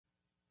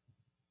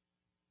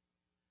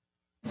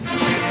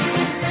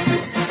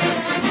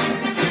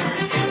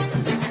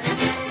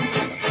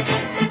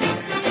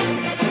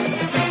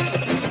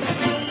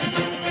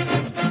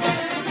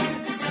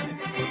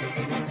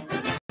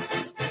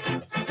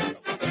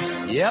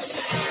Yep.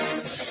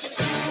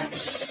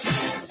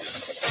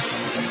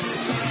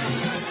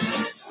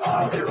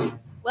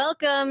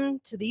 Welcome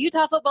to the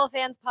Utah Football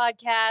Fans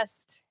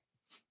Podcast.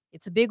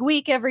 It's a big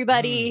week,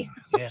 everybody.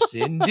 Yes,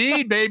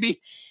 indeed, baby.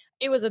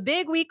 It was a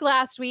big week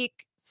last week.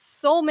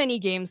 So many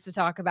games to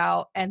talk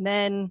about. And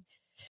then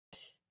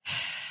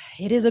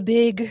it is a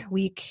big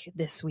week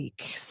this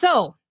week.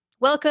 So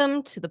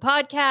welcome to the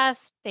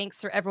podcast.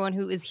 Thanks for everyone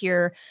who is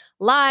here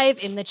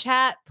live in the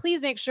chat.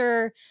 Please make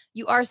sure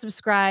you are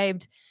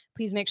subscribed.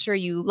 Please make sure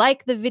you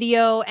like the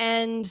video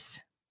and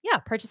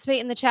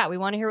participate in the chat. We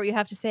want to hear what you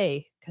have to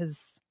say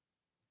because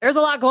there's a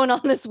lot going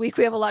on this week.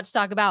 We have a lot to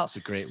talk about. It's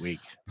a great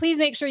week. Please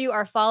make sure you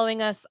are following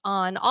us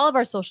on all of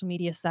our social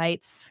media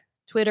sites,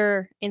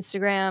 Twitter,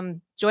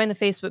 Instagram, join the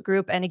Facebook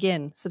group, and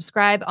again,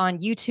 subscribe on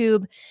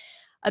YouTube.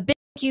 A big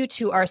thank you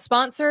to our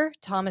sponsor,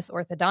 Thomas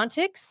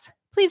Orthodontics.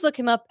 Please look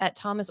him up at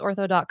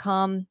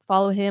thomasortho.com.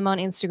 Follow him on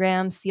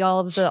Instagram. See all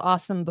of the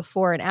awesome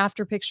before and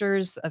after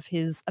pictures of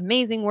his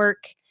amazing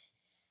work.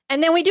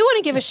 And then we do want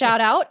to give a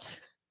shout out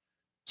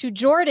to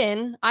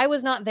Jordan. I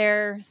was not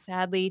there,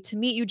 sadly, to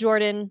meet you,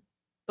 Jordan.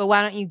 But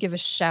why don't you give a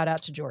shout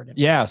out to Jordan?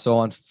 Yeah. So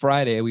on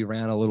Friday, we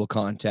ran a little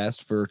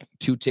contest for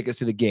 2 tickets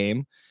to the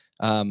game.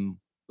 It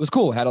was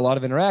cool. Had a lot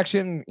of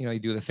interaction. You know, you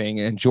do the thing.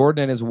 And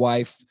Jordan and his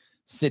wife,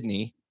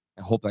 Sydney,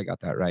 I hope I got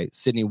that right.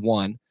 Sydney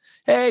won.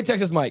 Hey,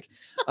 Texas Mike.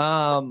 We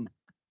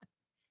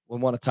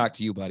want to talk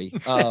to you, buddy.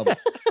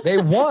 They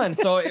won.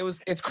 So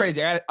it's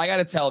crazy. I got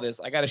to tell this.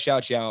 I got to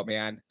shout you out,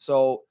 man.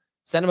 So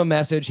send him a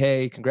message.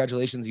 Hey,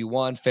 congratulations. You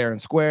won fair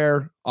and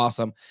square.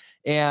 Awesome.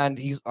 And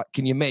he's,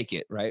 can you make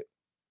it? Right.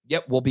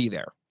 Yep, we'll be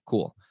there.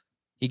 Cool.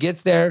 He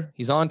gets there.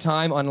 He's on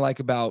time, unlike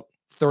about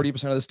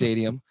 30% of the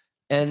stadium.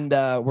 And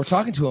we're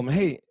talking to him.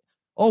 Hey,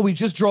 we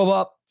just drove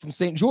up from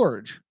St.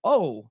 George.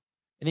 Oh,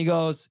 and he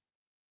goes,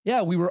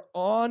 yeah, we were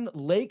on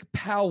Lake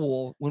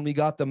Powell when we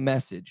got the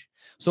message.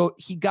 So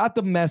he got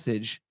the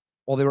message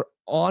while they were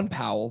on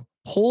Powell,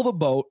 pull the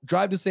boat,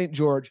 drive to St.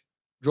 George,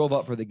 drove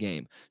up for the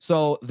game.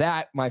 So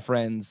that, my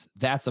friends,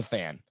 that's a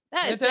fan.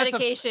 That is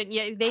dedication.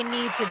 Yeah, they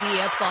need to be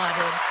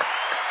applauded.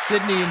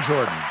 Sydney and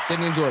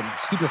Jordan,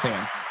 super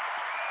fans.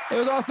 It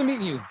was awesome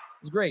meeting you.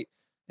 It was great.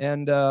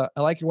 And I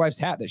like your wife's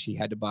hat that she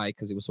had to buy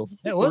because it was so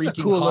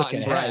freaking cool hot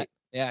looking and bright. hat.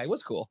 Yeah, it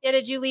was cool. Yeah,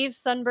 did you leave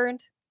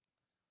sunburned?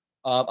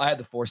 I had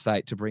the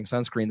foresight to bring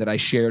sunscreen that I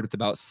shared with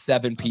about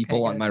 7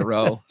 people on my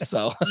row.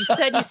 So you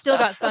said you still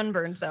got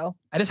sunburned though.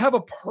 I just have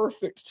a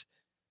perfect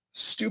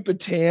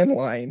stupid tan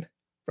line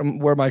from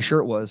where my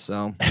shirt was.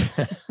 So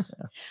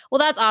well,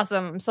 that's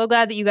awesome. I'm so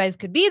glad that you guys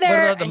could be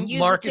there and use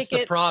Marcus the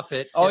tickets. The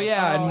Prophet. Oh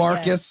yeah, and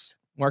Marcus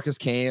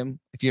came.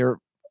 If you're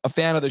a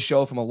fan of the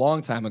show from a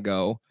long time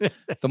ago,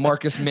 the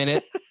Marcus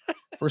Minute.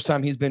 First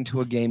time he's been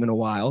to a game in a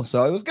while.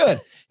 So it was good.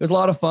 It was a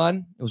lot of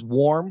fun. It was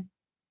warm.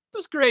 It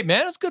was great,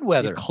 man. It was good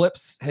weather. The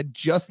Eclipse had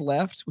just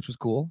left, which was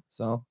cool.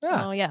 So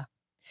yeah. Oh yeah.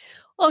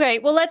 Okay,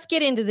 well, let's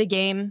get into the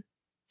game.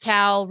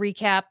 Cal,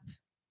 recap.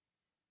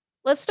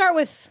 Let's start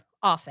with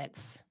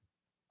offense.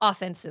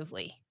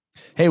 Offensively.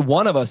 Hey,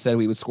 one of us said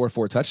we would score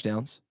 4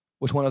 touchdowns.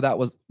 Which one of that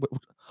was?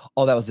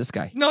 Oh, that was this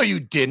guy. No, you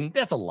didn't.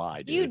 That's a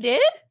lie, dude. You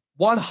did?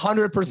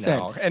 100%.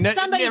 No. And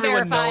somebody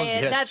everyone verify knows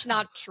it. this. That's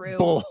not true.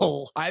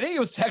 Bull. I think it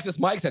was Texas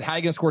Mike said, how are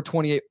you going to score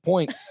 28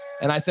 points?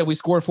 And I said, we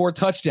scored 4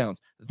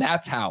 touchdowns.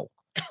 That's how.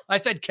 I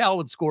said Cal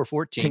would score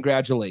 14.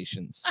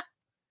 Congratulations.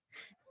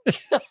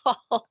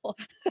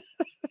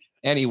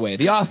 Anyway,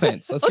 the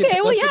offense. Let's okay, get,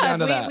 well, let's get yeah, down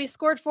to that. we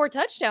scored 4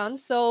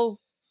 touchdowns. So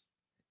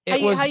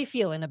how you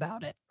feeling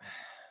about it?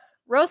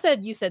 Rose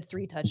said you said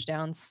 3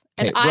 touchdowns.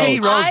 And Okay,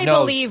 I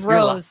believe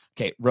Rose.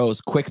 Okay,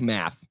 Rose, quick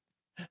math.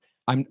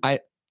 I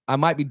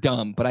might be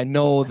dumb, but I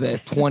know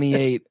that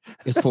 28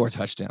 is 4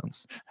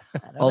 touchdowns.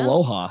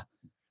 Aloha.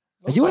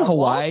 Are you in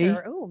Hawaii?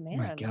 Oh man. Oh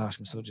my gosh,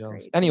 I'm so That's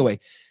jealous. great. Anyway,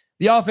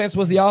 the offense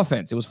was the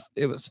offense.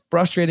 It was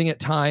frustrating at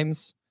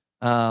times.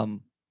 I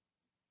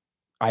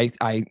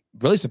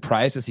really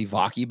surprised to see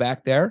Vaki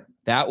back there.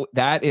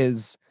 That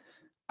is,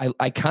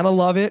 I kind of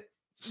love it.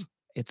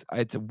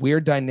 It's a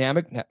weird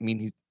dynamic. I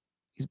mean,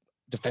 he's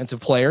defensive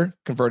player,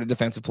 converted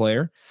defensive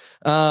player.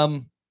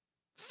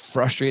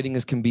 Frustrating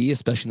as can be,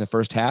 especially in the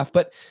first half.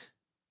 But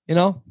you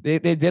know, they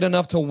did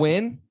enough to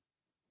win.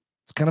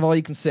 It's kind of all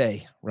you can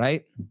say,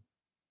 right?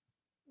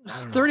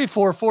 It's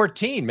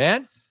 34-14,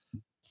 man.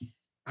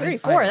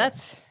 34.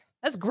 That's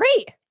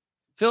great.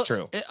 Phil,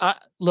 True.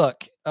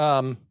 Look,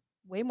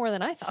 Way more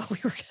than I thought we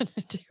were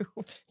gonna do.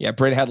 Yeah,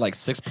 Britt had like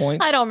 6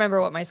 points. I don't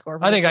remember what my score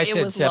was. I think I It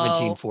said was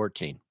low.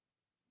 17-14.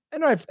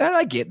 and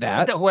I get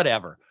that.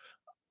 Whatever.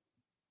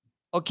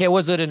 Okay,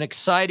 was it an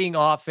exciting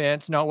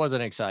offense? No, it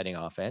wasn't an exciting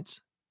offense.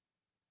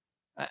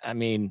 I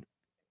mean,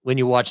 when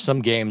you watch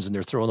some games and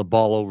they're throwing the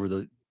ball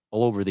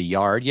all over the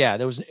yard, yeah,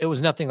 it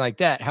was nothing like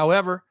that.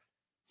 However,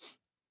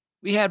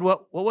 we had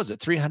what was it?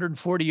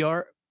 340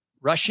 yard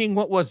rushing.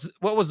 What was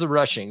the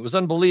rushing? It was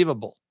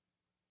unbelievable.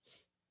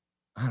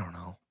 I don't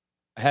know.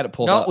 I had it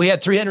pulled up. No, we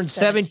had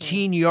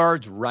 317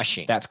 yards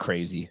rushing. That's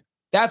crazy.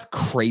 That's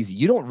crazy.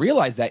 You don't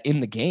realize that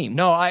in the game.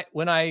 No,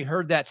 when I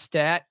heard that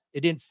stat,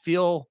 it didn't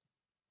feel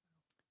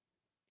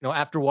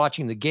after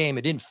watching the game,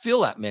 it didn't feel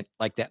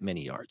like that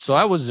many yards. So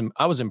I was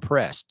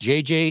impressed.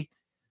 JJ,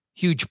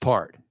 huge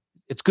part.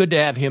 It's good to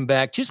have him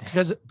back just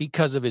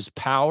because of his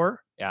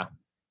power. Yeah.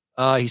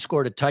 He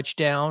scored a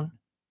touchdown.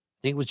 I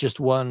think it was just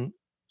one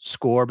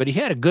score, but he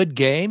had a good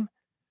game.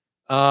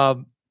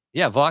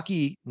 Yeah,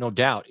 Vaki, no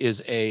doubt,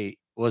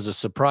 was a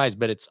surprise,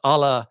 but it's a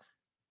la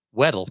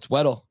Weddle. It's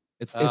Weddle.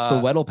 It's the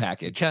Weddle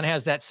package. It kind of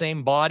has that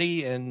same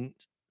body and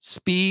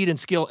speed and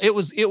skill. It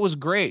was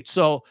great.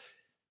 So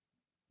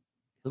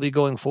he'll be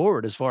going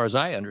forward as far as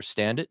I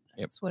understand it.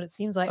 That's what it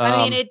seems like.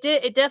 I mean,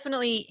 it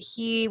definitely,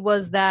 he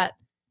was that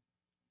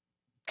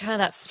kind of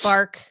that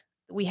spark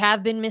we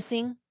have been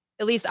missing.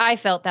 At least I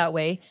felt that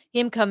way.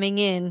 Him coming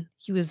in,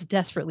 he was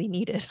desperately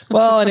needed.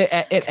 Well, and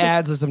it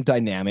adds some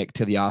dynamic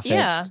to the offense.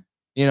 Yeah.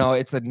 You know,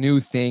 it's a new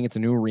thing. It's a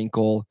new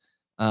wrinkle.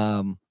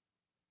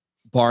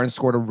 Barnes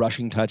scored a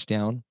rushing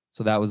touchdown.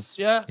 So that was,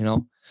 you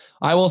know,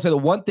 I will say the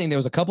one thing, there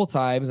was a couple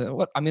times,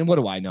 what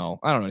do I know?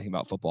 I don't know anything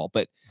about football,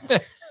 but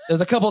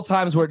there's a couple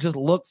times where it just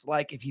looks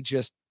like if he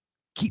just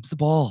keeps the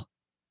ball,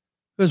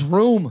 there's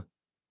room,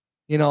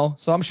 you know?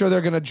 So I'm sure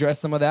they're going to address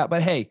some of that,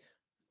 but hey,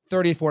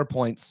 34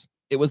 points.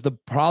 It was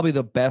probably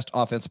the best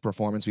offensive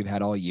performance we've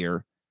had all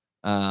year.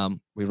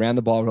 We ran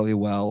the ball really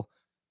well.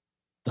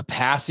 The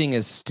passing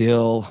is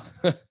still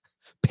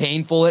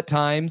painful at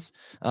times,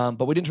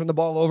 but we didn't turn the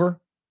ball over.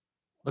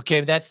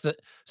 Okay,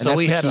 so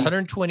we had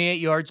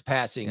 128 yards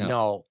passing. Yeah.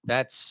 No,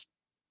 it's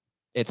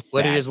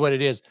what bad. it is, what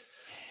it is.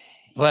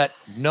 But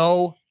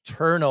no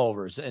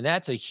turnovers, and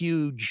that's a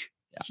huge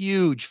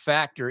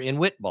factor in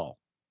Whitball.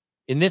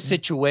 In this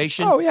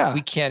situation,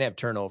 we can't have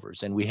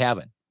turnovers, and we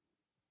haven't.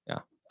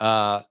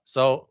 Yeah.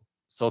 So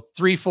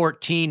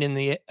 314 in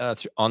the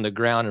on the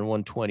ground and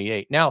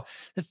 128. Now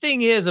the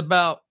thing is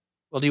about.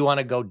 Well, do you want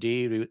to go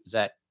D? Is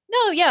that?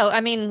 No, yeah.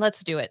 I mean,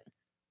 let's do it.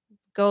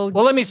 Go.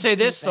 Well, let me say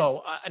this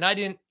though, and I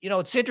didn't. You know,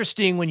 it's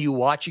interesting when you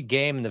watch a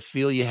game and the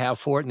feel you have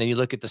for it, and then you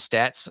look at the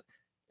stats.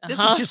 This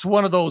was just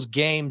one of those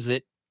games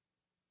that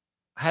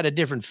had a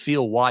different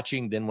feel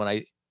watching than when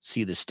I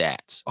see the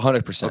stats.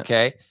 100%.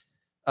 Okay.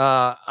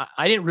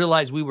 I didn't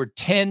realize we were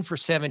 10 for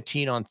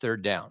 17 on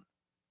third down.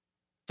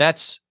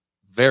 That's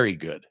very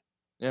good.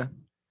 Yeah.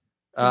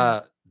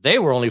 They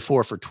were only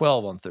 4 for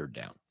 12 on third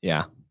down.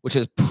 Yeah, which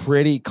is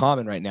pretty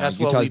common right now. That's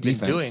Utah's what we've defense.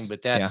 been doing,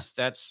 but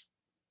that's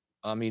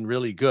I mean,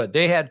 really good.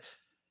 They had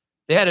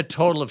a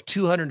total of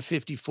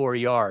 254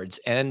 yards,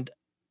 and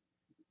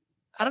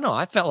I don't know.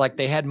 I felt like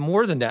they had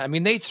more than that. I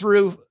mean, they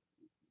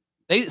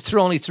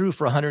only threw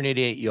for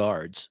 188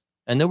 yards,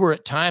 and there were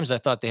at times I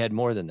thought they had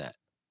more than that.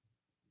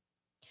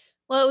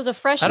 Well, it was a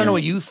freshman. I don't know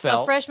what you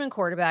felt. A freshman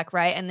quarterback,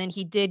 right? And then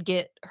he did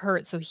get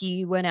hurt, so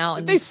he went out. Did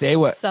and they say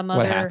what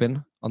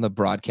happened on the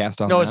broadcast?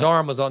 No, his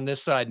arm was on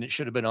this side, and it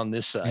should have been on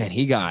this side. And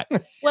he got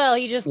well,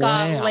 he just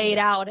got laid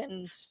out,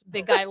 and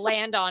big guy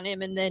landed on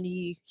him, and then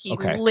he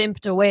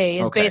limped away.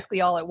 Is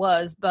basically all it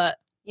was. But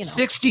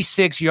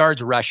 66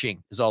 yards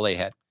rushing is all they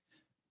had,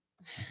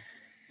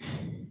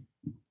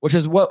 which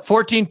is what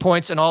 14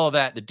 points and all of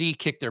that. The D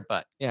kicked their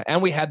butt. Yeah,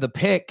 and we had the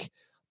pick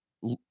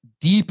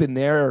deep in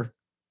their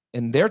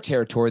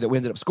territory that we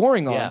ended up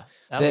scoring on. Yeah,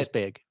 that was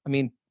big. I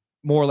mean,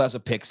 more or less a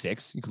pick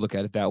six. You could look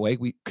at it that way.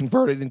 We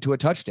converted into a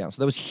touchdown.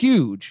 So that was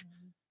huge,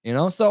 you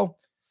know? So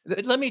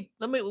let me,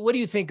 what do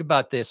you think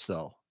about this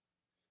though?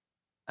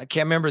 I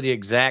can't remember the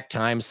exact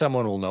time.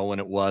 Someone will know when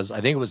it was.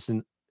 I think it was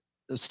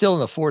still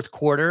in the fourth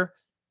quarter.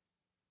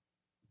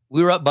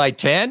 We were up by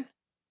 10.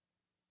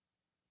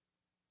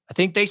 I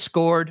think they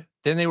scored.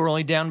 Then they were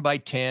only down by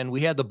 10.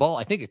 We had the ball,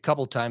 I think a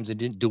couple times and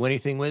didn't do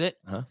anything with it.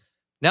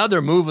 Now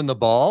they're moving the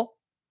ball.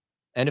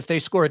 And if they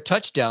score a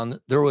touchdown,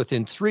 they're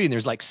within 3 and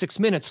there's like 6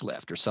 minutes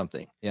left or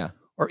something. Yeah.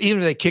 Or even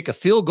if they kick a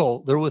field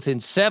goal, they're within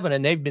 7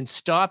 and they've been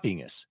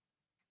stopping us.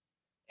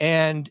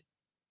 And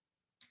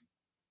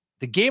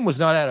the game was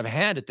not out of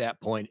hand at that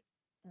point.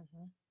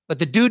 But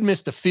the dude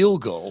missed the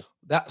field goal.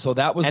 Then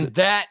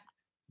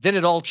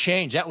it all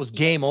changed. That was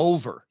game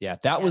over. Yeah.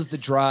 That was the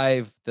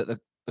drive that the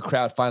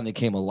crowd finally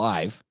came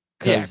alive.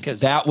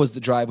 Because that was the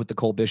drive with the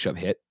Cole Bishop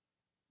hit,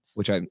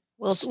 which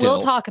we'll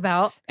talk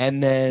about.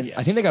 And then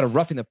I think they got a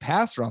roughing the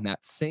passer on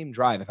that same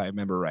drive, if I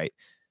remember right.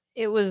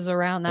 It was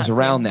around that.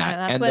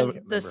 That's and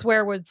when the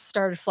swear words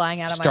started flying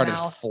out of my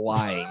mouth.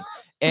 Flying.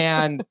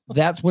 And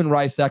that's when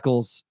Rice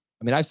Eccles,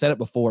 I mean, I've said it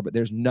before, but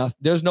there's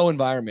no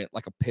environment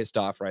like a pissed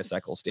off Rice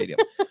Eccles Stadium.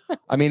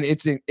 I mean,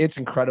 it's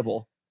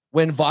incredible.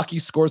 When Vaki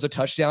scores a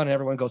touchdown and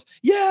everyone goes,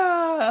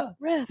 yeah,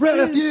 ref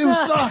you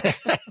suck.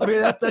 I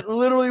mean, that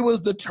literally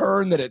was the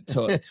turn that it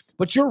took.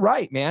 But you're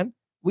right, man.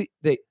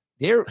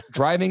 They're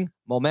driving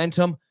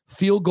momentum,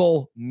 field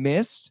goal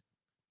missed.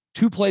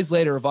 2 plays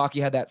later, Vaki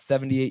had that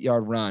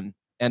 78-yard run,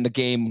 and the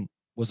game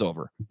was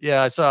over.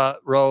 Yeah, I saw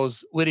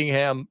Rose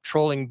Whittingham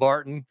trolling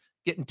Barton,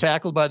 getting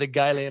tackled by the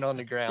guy laying on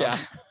the ground. Yeah,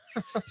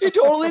 he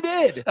totally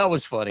did. That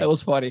was funny. That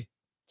was funny.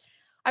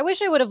 I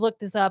wish I would have looked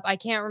this up. I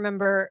can't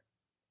remember.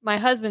 My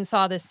husband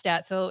saw this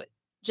stat. So,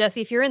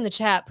 Jesse, if you're in the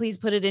chat, please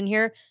put it in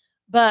here.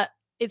 But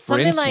it's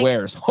something like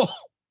swears.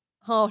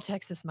 Oh,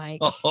 Texas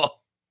Mike.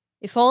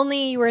 If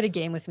only you were at a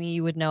game with me,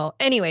 you would know.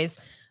 Anyways,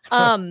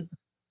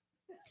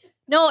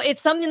 No,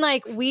 it's something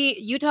like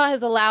Utah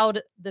has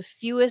allowed the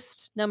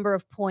fewest number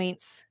of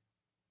points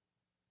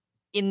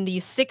in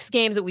these 6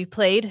 games that we've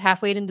played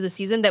halfway into the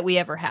season that we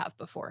ever have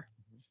before.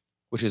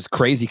 Which is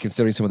crazy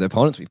considering some of the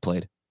opponents we've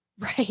played.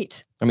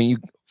 Right. I mean,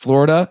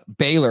 Florida,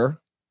 Baylor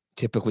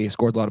typically has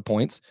scored a lot of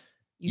points.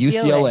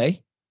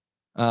 UCLA,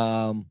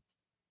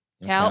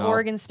 Cal,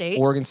 Oregon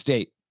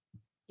State.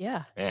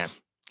 Yeah. Man,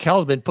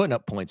 Cal's been putting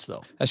up points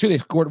though. That's true. They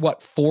scored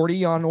what,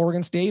 40 on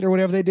Oregon State or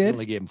whatever they They did.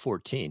 only gave him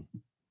 14.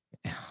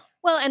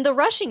 Well, and the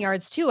rushing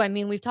yards too. I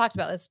mean, we've talked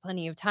about this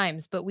plenty of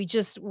times, but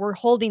we're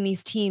holding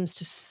these teams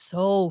to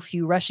so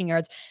few rushing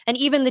yards, and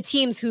even the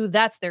teams who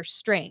that's their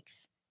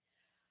strength.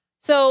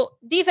 So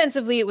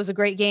defensively, it was a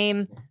great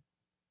game.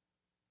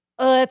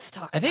 Let's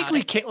talk. I think about we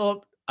it. can't.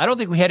 Well, I don't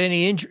think we had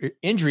any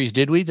injuries,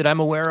 did we? That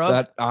I'm aware of.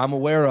 That I'm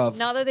aware of.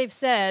 Now that they've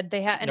said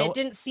they had, and No, it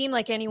didn't seem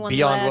like anyone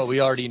beyond left. what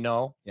we already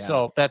know. Yeah.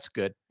 So that's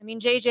good. I mean,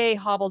 JJ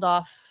hobbled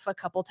off a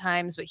couple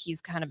times, but he's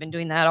kind of been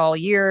doing that all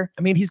year.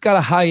 I mean, he's got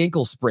a high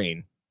ankle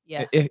sprain.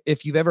 Yeah.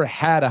 If you've ever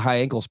had a high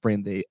ankle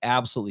sprain, they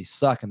absolutely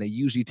suck, and they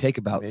usually take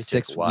about It takes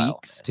 6 a while,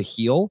 weeks man. to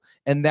heal.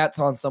 And that's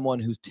on someone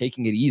who's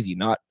taking it easy,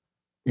 not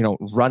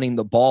running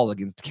the ball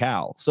against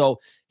Cal. So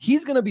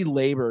he's going to be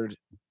labored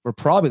for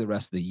probably the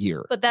rest of the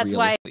year. But that's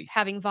why realistically.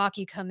 having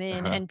Vaki come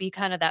in Uh-huh. and be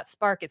kind of that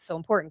spark, it's so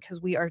important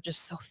because we are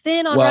just so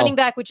thin on Well- running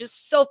back, which is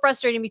so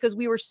frustrating because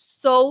we were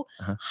so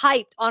Uh-huh.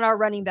 hyped on our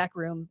running back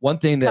room. One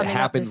thing that coming up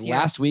happened this year.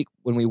 last week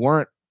when we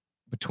weren't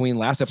between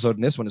last episode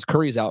and this one is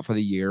Curry's out for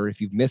the year.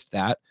 If you've missed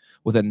that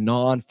with a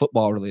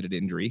non-football related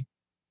injury,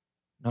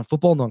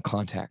 non-football,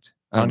 non-contact,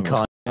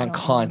 Non-con-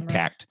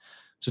 non-contact,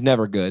 which is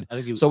never good. I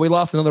think he, So we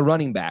lost another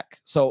running back.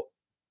 So,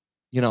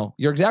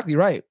 you're exactly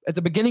right. At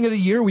the beginning of the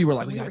year, we were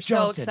like, we We got were so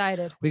Johnson,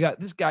 excited. we got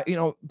this guy,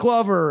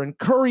 Glover and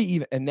Curry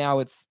even, and now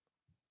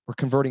we're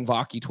converting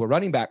Vaki to a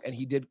running back, and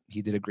he did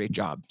a great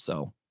job.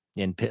 So,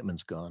 and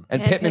Pittman's gone.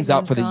 and And Pittman's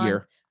out for the Pittman's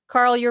year.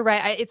 Carl, you're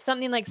right. It's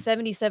something like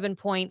 77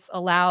 points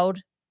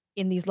allowed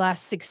in these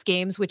last 6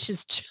 games, which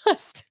is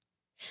just,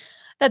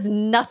 that's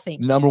nothing.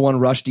 Number 1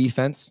 rush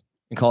defense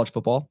in college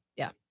football.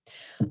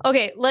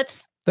 Okay,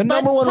 let's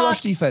Number 1 talk-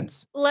 rush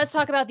defense. let's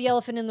talk about the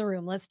elephant in the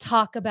room. Let's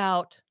talk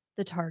about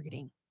the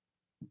targeting.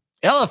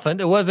 Elephant.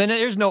 It wasn't.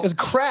 There's no. It was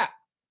crap.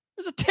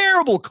 It was a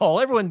terrible call.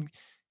 Everyone.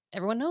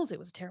 Everyone knows it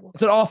was a terrible.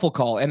 It's an awful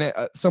call. And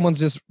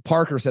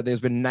Parker said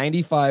there's been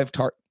 95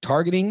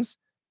 targetings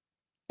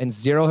and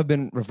 0 have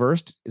been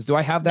reversed. Do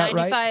I have that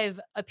right? 95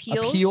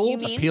 appeals. Appeal- You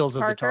mean Appeals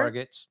of the Parker?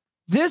 targets.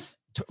 This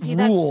See,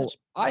 that's rule, such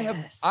I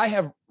BS.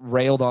 have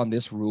railed on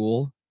this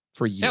rule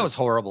for years. That was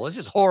horrible. It's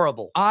just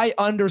horrible. I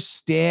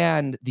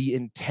understand the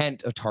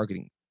intent of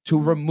targeting to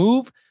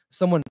remove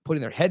someone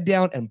putting their head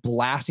down and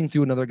blasting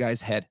through another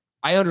guy's head.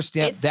 I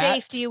understand It's that.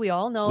 safety. We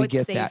all know We it's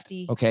get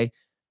safety. that. Okay.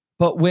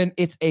 But when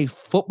it's a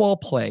football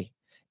play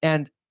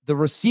and the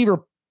receiver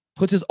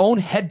puts his own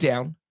head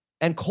down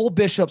and Cole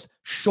Bishop's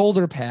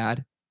shoulder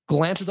pad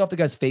glances off the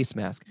guy's face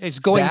mask It's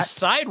going That-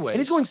 sideways.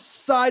 and he's going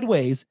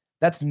sideways,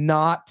 that's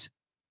not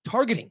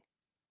targeting.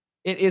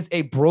 It is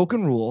a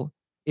broken rule.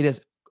 It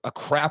is a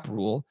crap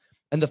rule.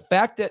 And the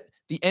fact that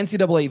the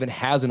NCAA even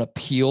has an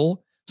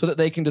appeal so that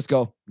they can just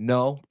go,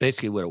 no,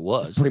 basically what it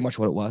was. pretty much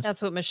what it was.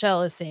 That's what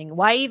Michelle is saying.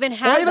 Why even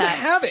have Why even that?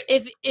 have it?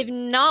 If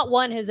not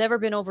one has ever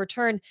been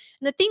overturned.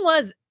 And the thing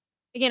was,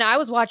 again, I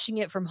was watching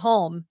it from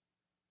home.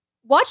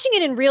 Watching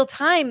it in real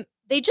time,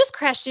 they just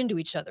crashed into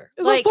each other.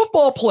 It was a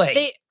football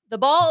play. The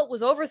ball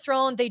was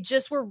overthrown. They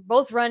just were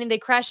both running. They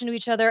crashed into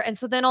each other. And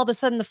so then all of a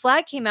sudden the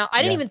flag came out. I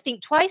didn't Yeah. even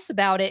think twice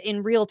about it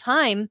in real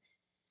time.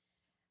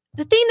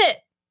 The thing that,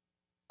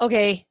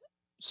 okay,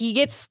 he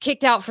gets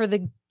kicked out for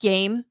the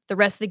game, the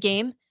rest of the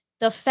game.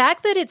 The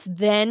fact that it's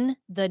then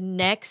the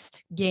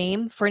next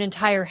game for an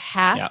entire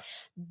half, Yeah.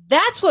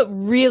 that's what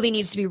really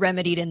needs to be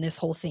remedied in this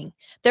whole thing.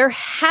 There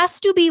has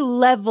to be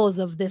levels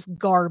of this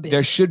garbage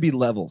There should be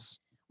levels.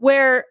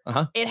 where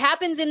Uh-huh. it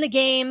happens in the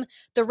game.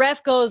 The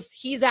ref goes,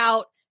 he's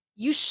out.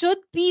 You should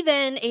be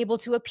then able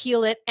to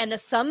appeal it. And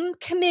some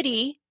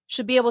committee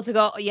should be able to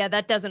go, oh, yeah,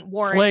 that doesn't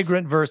warrant.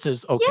 Flagrant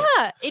versus okay.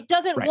 Yeah, it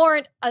doesn't Right.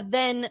 warrant a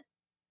then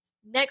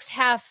next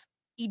half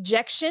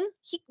ejection.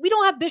 We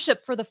don't have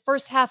Bishop for the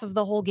first half of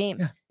the whole game.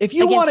 Yeah. If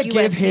you Against want to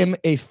give USC. him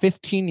a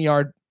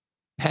 15-yard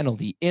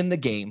penalty in the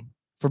game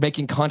for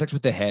making contact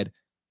with the head,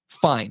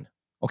 fine.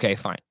 Okay,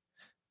 fine.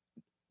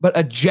 But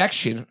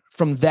ejection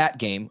from that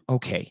game,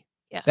 okay.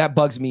 Yeah. That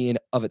bugs me in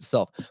of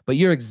itself. But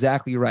you're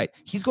exactly right.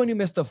 He's going to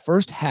miss the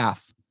first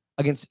half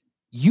against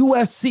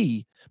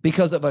USC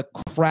because of a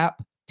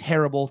crap,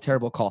 terrible,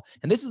 terrible call.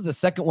 And this is the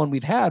second one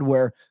we've had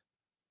where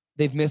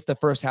they've missed the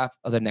first half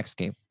of the next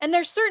game. And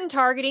there's certain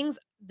targetings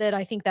that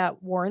I think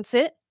that warrants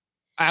it.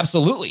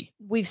 Absolutely.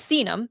 We've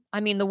seen them. I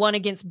mean, the one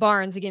against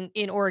Barnes again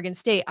in Oregon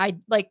State.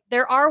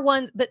 There are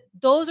ones, but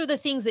those are the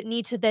things that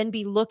need to then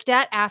be looked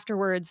at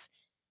afterwards.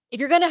 If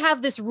you're going to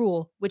have this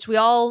rule, which we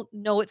all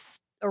know it's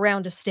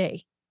around to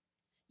stay,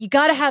 you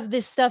got to have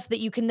this stuff that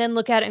you can then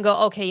look at it and go,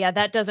 okay, yeah,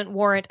 that doesn't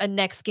warrant a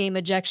next game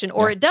ejection,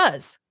 or Yeah. it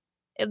does.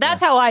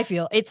 That's how I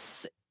feel.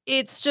 It's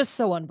just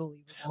so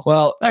unbelievable.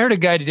 Well, I heard a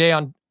guy today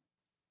on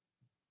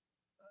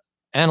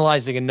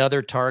analyzing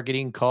another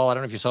targeting call. I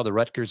don't know if you saw the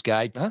Rutgers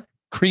guy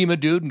cream a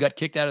dude and got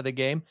kicked out of the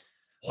game.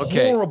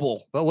 Okay.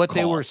 Horrible. But what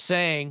they call. were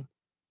saying,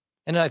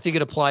 and I think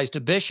it applies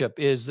to Bishop,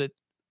 is that,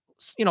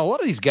 a lot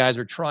of these guys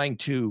are trying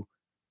to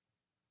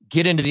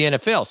get into the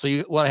NFL. So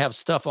you want to have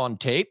stuff on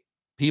tape,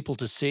 people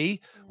to see.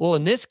 Well,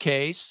 in this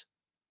case,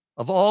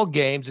 of all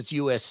games, it's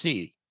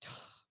USC.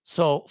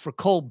 So for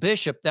Cole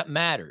Bishop, that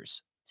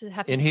matters. To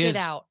have to sit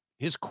out.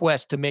 His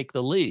quest to make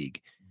the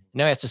league.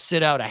 Now he has to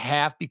sit out a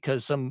half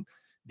because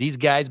these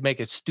guys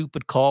make a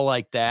stupid call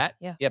like that.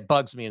 Yeah. It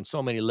bugs me in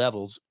so many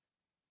levels.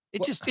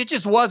 It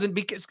just wasn't,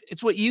 because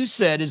it's what you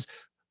said is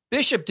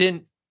Bishop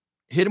didn't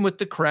hit him with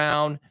the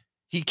crown.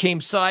 He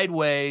came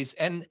sideways.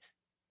 And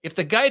if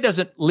the guy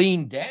doesn't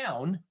lean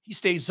down, he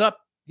stays up.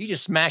 He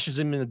just smashes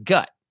him in the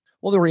gut.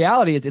 Well, the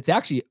reality is it's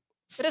actually.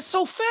 But it's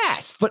so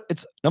fast. But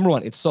it's, number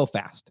one, it's so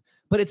fast.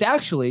 But it's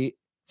actually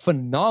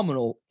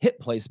phenomenal hit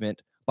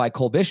placement by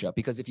Cole Bishop.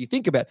 Because if you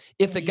think about it,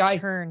 if the guy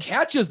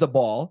catches the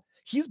ball,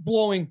 he's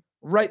blowing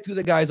right through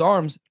the guy's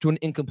arms to an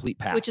incomplete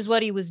pass. Which is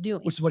what he was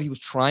doing. Which is what he was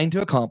trying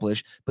to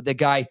accomplish. But the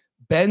guy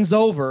bends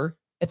over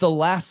at the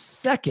last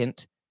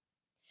second.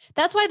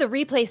 That's why the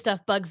replay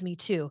stuff bugs me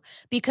too,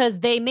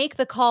 because they make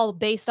the call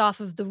based off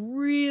of the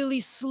really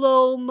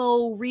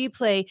slow-mo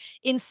replay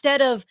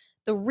instead of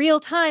the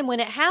real time when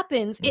it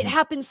happens. It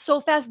happens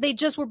so fast. They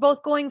just were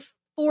both going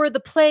for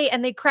the play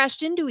and they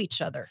crashed into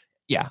each other.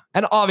 Yeah.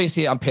 And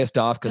obviously I'm pissed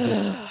off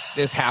because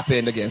this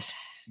happened against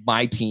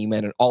my team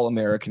and an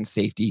All-American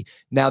safety.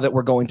 Now that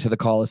we're going to the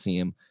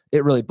Coliseum,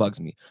 it really bugs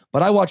me.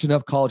 But I watch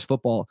enough college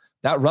football,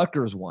 that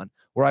Rutgers one,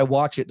 where I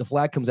watch it, the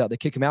flag comes out, they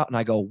kick him out, and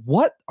I go,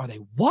 what are they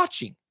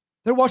watching?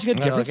 They're watching a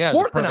different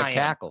sport than I am.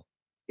 Tackle.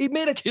 He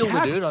made a Kill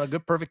the dude on a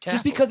good perfect tackle.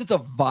 Just because it's a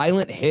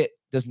violent hit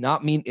does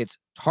not mean it's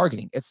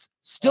targeting. It's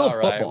still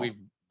football.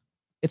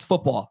 It's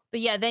football. But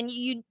yeah, then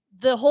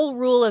the whole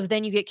rule of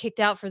then you get kicked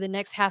out for the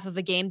next half of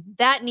a game,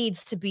 that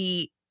needs to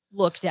be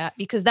looked at,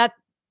 because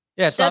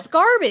that's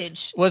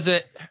garbage. Was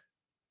it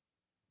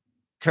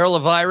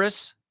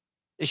coronavirus?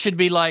 It should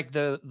be like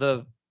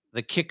the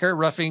kicker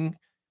roughing.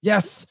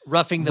 Yes,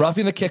 roughing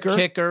the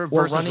kicker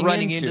versus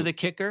running into the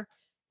kicker.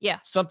 Yeah.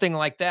 Something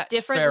like that.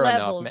 Different Fair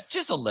levels. Enough,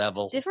 just a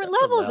level. Different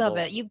levels of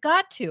it. You've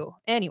got to.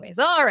 Anyways,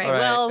 all right.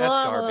 Well, that's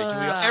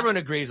garbage. Everyone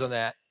agrees on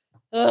that.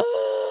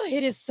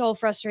 It is so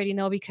frustrating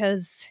though,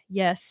 because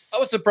yes. I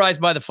was surprised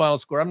by the final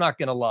score. I'm not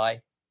going to lie.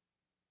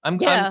 I'm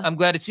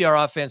glad to see our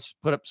offense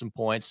put up some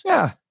points.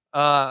 Yeah.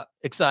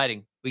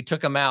 Exciting. We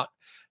took them out.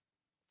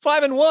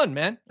 5-1,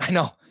 man. I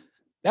know.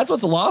 That's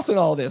what's lost in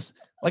all this.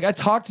 Like, I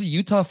talked to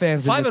Utah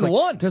fans.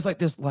 5-1. There's like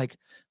this,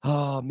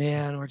 oh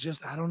man,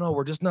 I don't know.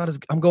 We're just not as,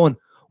 I'm going,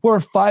 we're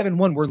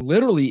 5-1. We're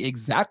literally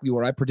exactly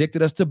where I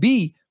predicted us to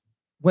be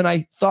when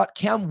I thought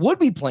Cam would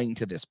be playing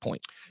to this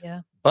point.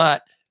 Yeah.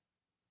 But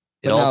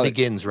it all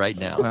begins right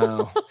now.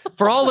 Wow.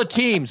 For all the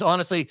teams,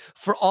 honestly,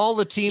 for all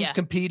the teams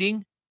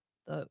competing,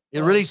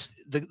 it really,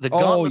 the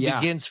gauntlet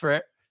begins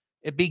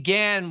it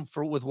began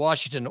with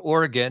Washington,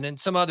 Oregon, and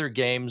some other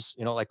games,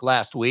 like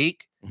last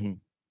week. Mm-hmm.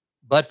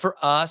 But for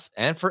us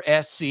and for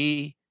SC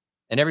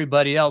and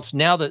everybody else,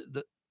 now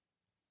the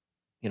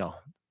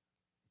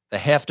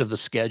heft of the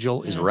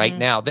schedule is right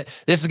now. This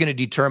is going to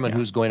determine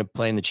who's going to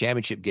play in the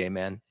championship game,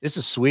 man. This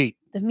is sweet.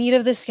 The meat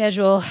of the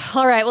schedule.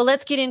 All right, well,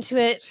 let's get into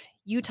it.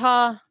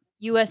 Utah,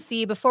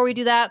 USC. Before we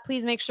do that,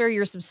 please make sure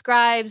you're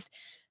subscribed,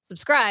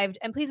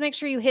 and please make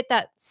sure you hit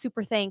that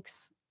super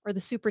thanks or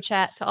the super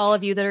chat to all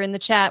of you that are in the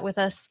chat with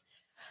us.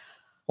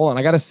 Hold on,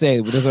 I got to say,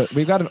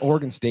 we've got an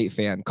Oregon State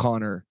fan,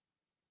 Connor.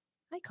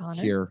 Hi,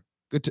 Connor. Here.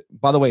 Good.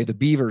 By the way, the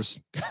Beavers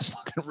guys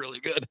looking really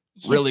good.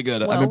 Really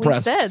good. Well, I'm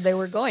impressed. We said they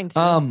were going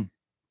to.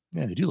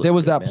 Yeah, they do look there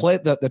was good, that man. play,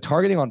 the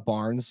targeting on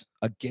Barnes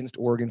against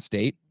Oregon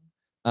State.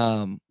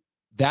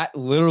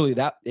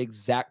 That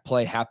exact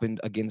play happened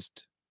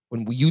against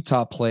when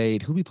Utah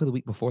played. Who did we play the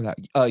week before that?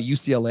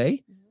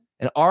 UCLA.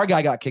 And our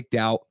guy got kicked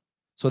out.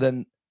 So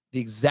then the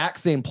exact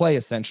same play,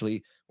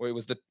 essentially, where it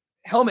was the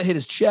helmet hit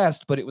his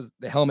chest, but it was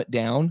the helmet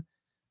down.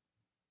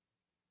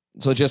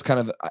 So just kind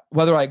of,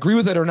 whether I agree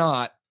with it or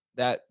not,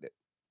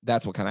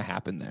 that's what kind of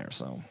happened there.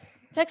 So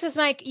Texas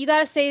Mike, you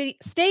got to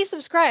stay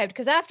subscribed,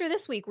 because after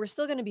this week, we're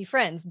still going to be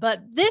friends. But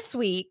this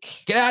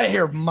week, get out of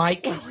here,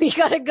 Mike. We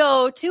got to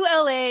go to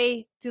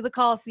LA to the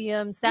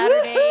Coliseum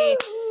Saturday,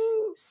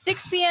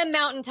 6 p.m.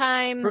 Mountain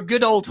Time. For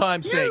good old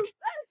time's sake.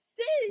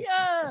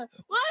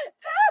 What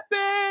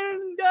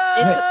happened?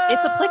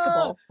 It's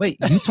applicable. Wait,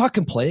 Utah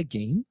can play a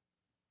game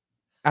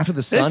after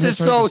the sun? This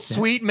is so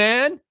sweet,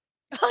 man.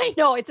 I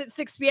know, it's at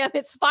 6 p.m.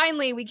 It's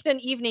finally, we get an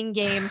evening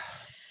game.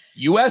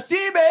 USC,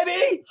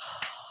 baby.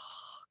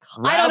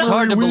 I don't know. It's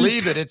hard to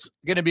believe it. It's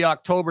going to be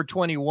October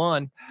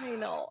 21. I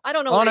know. I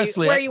don't know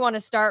honestly, where you want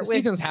to start with. The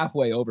season's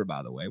halfway over,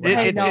 by the way.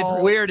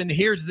 It's weird. And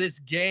here's this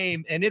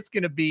game, and it's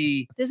going to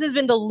be. This has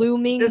been the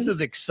looming. This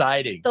is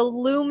exciting. The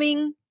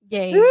looming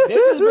game.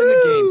 This has been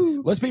the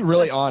game. Let's be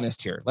really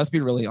honest here. Let's be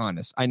really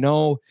honest. I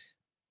know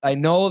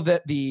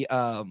that the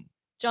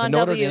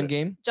Notre Dame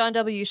game. John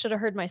W., you should have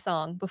heard my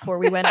song before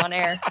we went on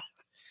air.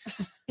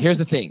 Here's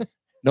the thing.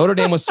 Notre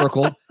Dame was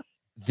circled.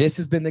 This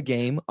has been the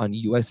game on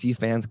USC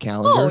fans'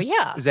 calendars. Oh,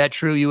 yeah. Is that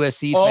true,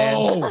 USC fans?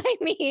 Oh, I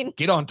mean,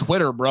 get on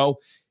Twitter, bro.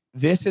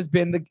 This has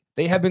been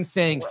they have been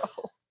saying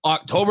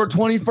October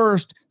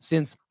 21st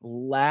since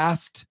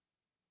last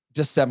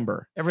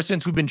December. Ever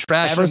since we've been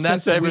trashing Ever them,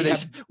 that's since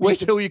everything. Wait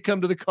till you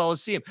come to the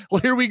Coliseum. Well,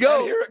 here we And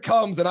go. here it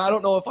comes, and I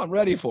don't know if I'm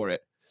ready for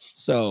it.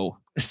 So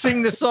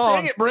Sing the song.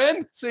 sing it,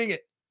 Bryn. Sing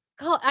it.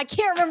 God, I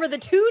can't remember the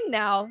tune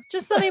now.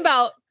 Just something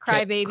about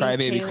Crybaby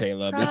Crybaby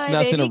Caleb. It's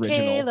nothing Crybaby original.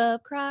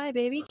 Caleb,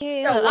 Crybaby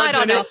Caleb. No, I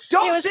don't know.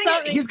 Don't It was sing it.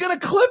 something- He's gonna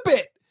clip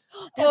it.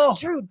 That's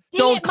true. Dang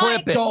don't it,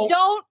 clip Mike. it.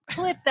 Don't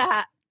clip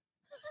that.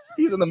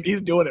 He's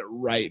doing it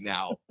right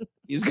now.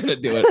 He's gonna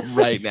do it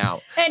right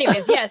now.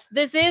 Anyways, yes,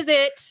 this is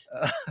it.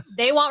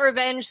 They want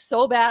revenge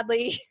so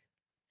badly.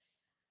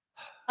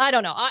 I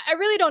don't know. I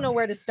really don't know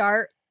where to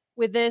start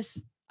with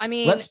this. I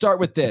mean, Let's start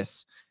with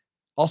this.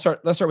 Let's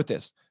start with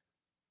this.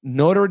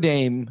 Notre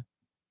Dame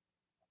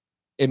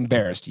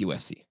embarrassed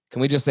USC.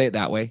 Can we just say it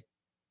that way?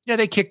 Yeah,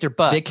 they kicked their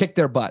butt. They kicked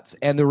their butts.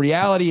 And the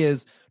reality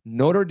is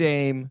Notre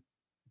Dame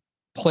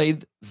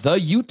played the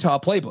Utah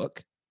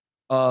playbook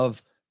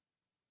of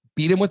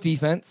beat them with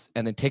defense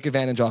and then take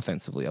advantage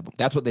offensively of them.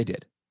 That's what they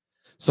did.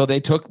 So they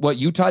took what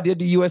Utah did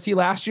to USC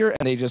last year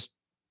and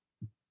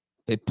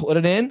they put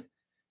it in.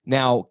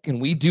 Now, can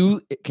we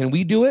do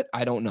it?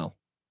 I don't know.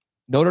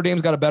 Notre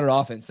Dame's got a better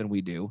offense than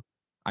we do.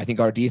 I think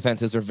our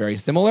defenses are very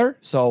similar.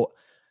 So,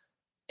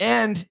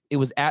 and it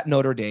was at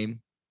Notre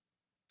Dame,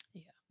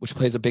 which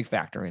plays a big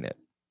factor in it.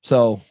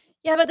 So,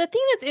 yeah, but the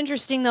thing that's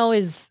interesting though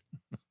is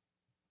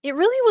it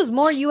really was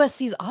more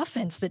USC's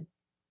offense that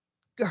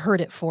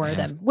hurt it for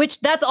them, which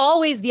that's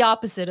always the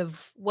opposite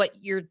of what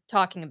you're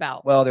talking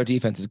about. well, their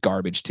defense is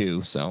garbage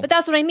too. So, But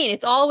that's what I mean.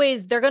 It's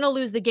always they're going to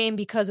lose the game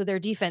because of their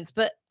defense.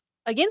 But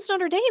against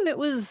Notre Dame, it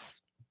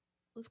was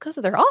because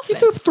of their he offense.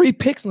 threw 3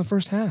 picks in the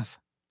first half.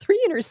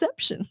 3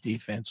 interceptions.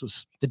 Defense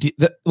was. They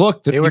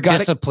They were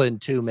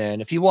disciplined too, man.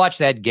 If you watch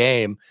that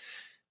game,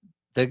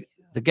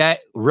 the guy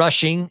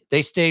rushing,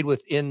 they stayed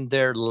within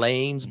their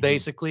lanes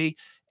basically,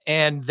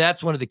 and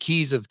that's one of the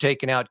keys of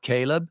taking out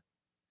Caleb,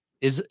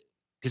 is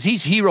because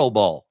he's hero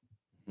ball.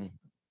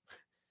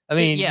 I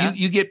mean, Yeah.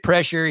 you get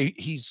pressure.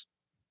 He's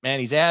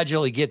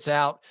agile. He gets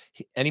out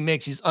and he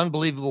makes these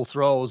unbelievable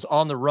throws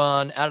on the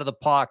run, out of the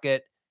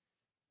pocket.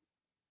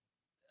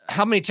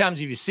 How many times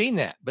have you seen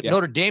that? But Yeah.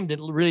 Notre Dame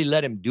didn't really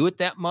let him do it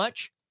that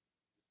much.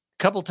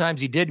 A couple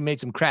times he did make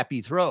some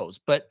crappy throws,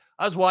 but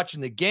I was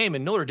watching the game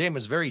and Notre Dame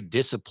was very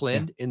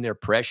disciplined in their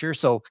pressure.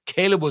 So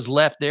Caleb was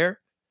left there.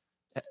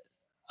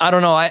 I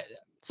don't know.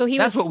 So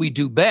That's what we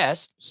do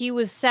best. he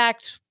was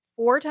sacked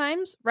 4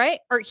 times, right?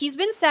 Or he's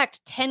been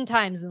sacked 10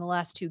 times in the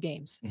last 2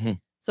 games. Mhm.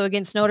 So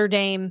against Notre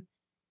Dame,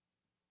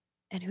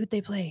 and who'd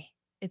they play?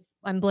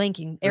 I'm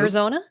blanking.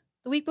 Arizona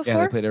the week before?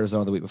 Yeah, they played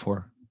Arizona the week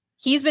before.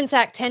 He's been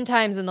sacked 10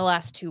 times in the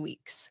last 2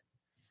 weeks,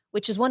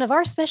 which is one of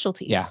our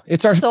specialties. Yeah,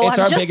 it's our So it's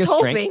I'm our just biggest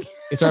hoping strength.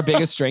 It's our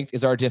biggest strength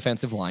is our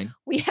defensive line.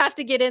 we have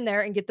to get in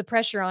there and get the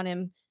pressure on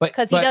him But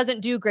because he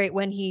doesn't do great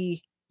when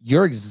he.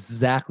 You're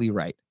exactly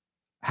right.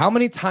 How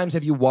many times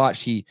have you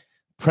watched he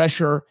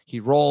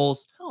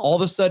rolls, all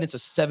of a sudden it's a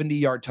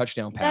 70-yard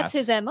touchdown pass? That's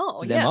his MO.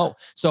 It's his Yeah. MO.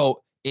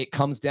 So it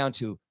comes down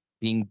to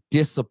being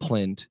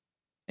disciplined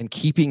and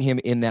keeping him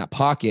in that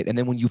pocket. And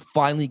then when you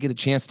finally get a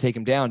chance to take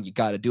him down, you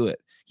got to do it.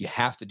 You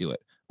have to do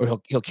it, or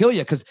he'll kill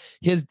you because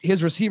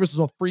his receivers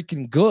are so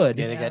freaking good.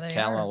 Yeah, they Yeah, got they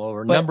talent are. all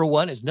over. But-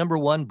 number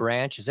one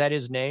Branch. Is that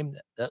his name?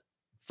 That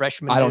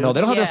freshman. I don't know. dude?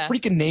 They don't have Yeah. their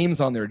freaking names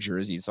on their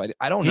jerseys, so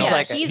I don't know. He's Yeah,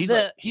 like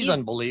he's he's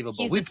unbelievable.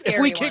 he's the If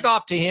scary we kick one.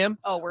 off to him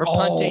Oh, or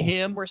punt to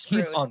him, we're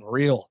screwed. He's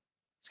unreal.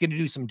 it's going to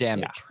do some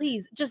damage.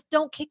 Please, just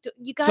don't kick.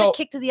 You got to So-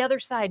 kick to the other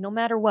side, no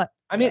matter what.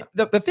 I mean,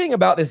 the thing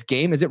about this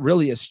game is it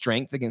really is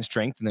strength against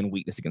strength and then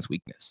weakness against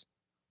weakness.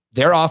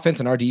 Their offense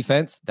and our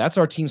defense, that's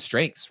our team's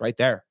strengths right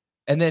there.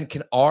 And then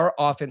can our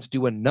offense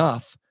do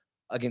enough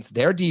against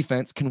their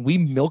defense? Can we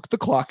milk the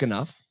clock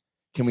enough?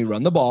 Can we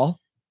run the ball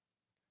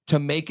to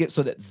make it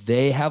so that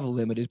they have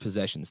limited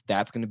possessions?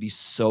 That's going to be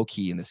so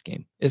key in this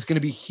game. It's going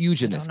to be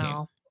huge in this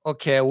game.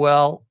 Okay,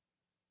 well,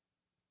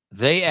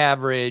 they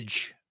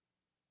average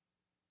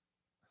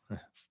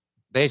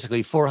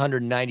basically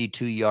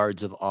 492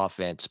 yards of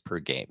offense per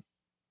game.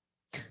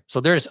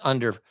 So they're just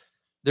under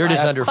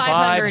That's under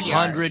 500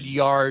 500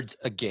 yards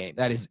a game.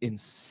 That is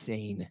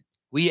insane.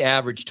 We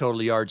average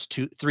total yards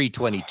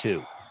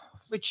 322,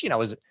 which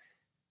is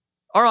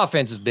our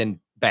offense has been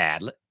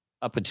bad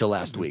up until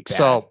last week. Bad.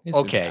 So It's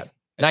been okay, bad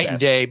at night and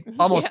best. day,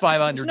 almost Yeah,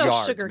 500 there's no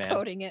yards, man.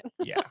 sugarcoating it.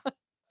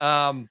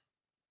 Yeah.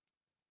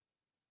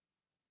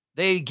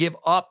 They give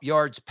up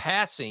yards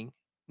passing.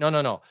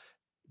 No.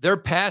 Their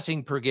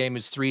passing per game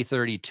is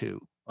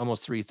 332,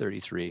 almost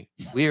 333.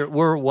 We're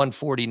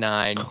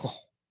 149.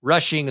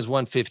 Rushing is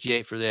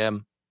 158 for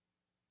them.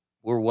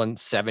 We're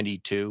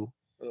 172.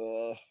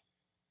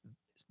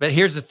 But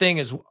here's the thing: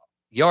 is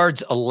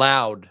yards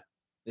allowed.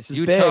 This is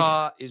big.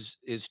 Utah is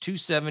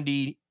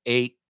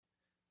 278.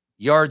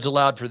 Yards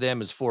allowed for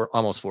them is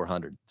almost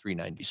 400,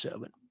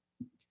 397.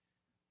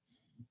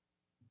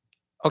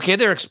 Okay,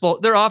 their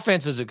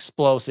offense is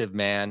explosive,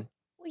 man.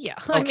 Well, Yeah.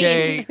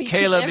 Okay, I mean,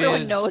 Caleb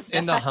everyone is knows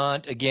in the that.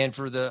 hunt again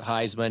for the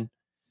Heisman.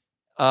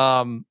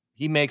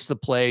 He makes the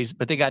plays,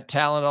 but they got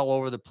talent all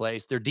over the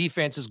place. Their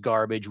defense is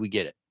garbage. We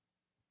get it.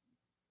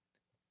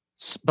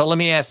 But let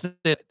me ask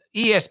this.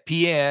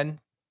 ESPN,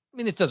 I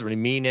mean, this doesn't really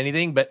mean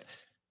anything, but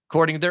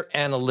according to their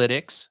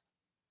analytics,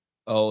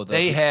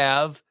 they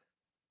have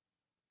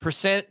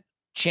percent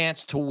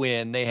chance to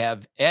win. They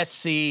have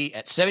SC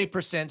at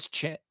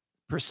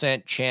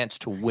 70% chance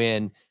to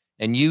win,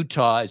 and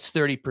Utah is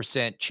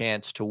 30%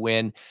 chance to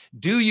win.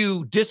 Do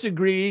you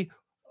disagree,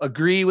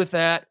 agree with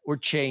that, or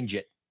change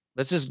it?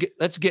 Let's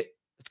get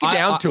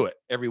down to it,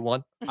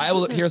 everyone. I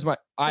will. Here's my.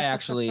 I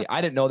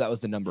didn't know that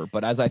was the number,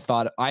 but as I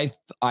thought, I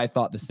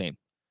thought the same.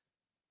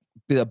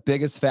 The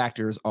biggest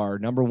factors are,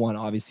 number one,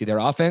 obviously their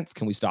offense.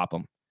 Can we stop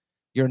them?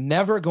 You're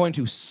never going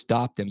to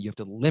stop them. You have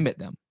to limit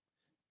them.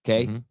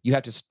 Okay. Mm-hmm. You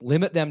have to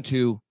limit them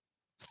to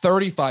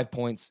 35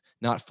 points,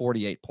 not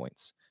 48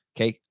 points.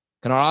 Okay.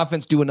 Can our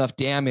offense do enough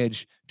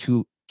damage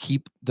to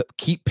keep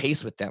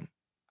pace with them?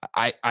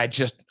 I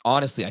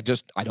honestly,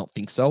 I don't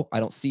think so. I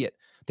don't see it.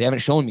 They haven't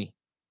shown me.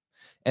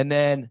 And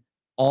then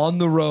on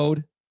the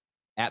road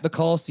at the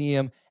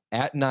Coliseum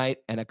at night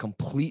and a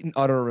complete and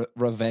utter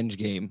revenge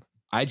game.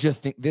 I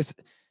just think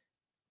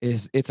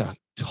it's a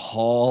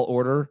tall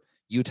order.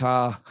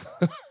 Utah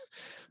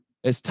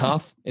is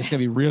tough. It's going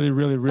to be really,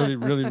 really, really,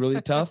 really,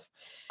 really tough.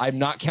 I'm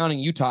not counting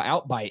Utah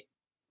out by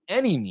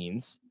any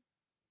means,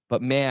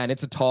 but man,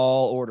 it's a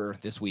tall order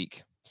this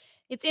week.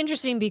 It's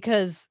interesting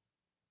because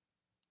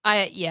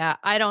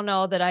I don't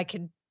know that I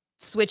could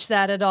switch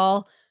that at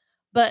all,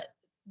 but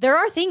there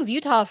are things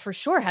Utah for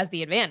sure has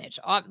the advantage.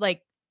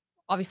 Like,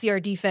 obviously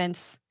our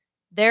defense,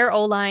 their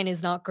O-line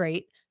is not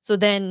great. So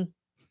then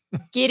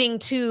getting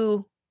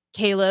to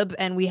Caleb,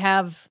 and we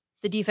have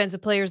the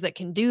defensive players that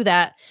can do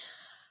that.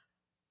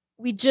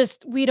 We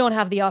don't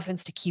have the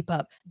offense to keep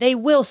up. They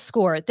will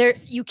score.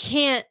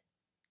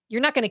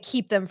 You're not going to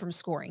keep them from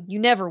scoring. You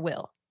never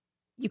will.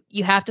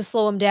 You have to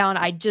slow them down.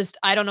 I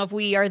don't know if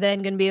we are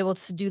then going to be able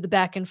to do the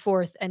back and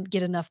forth and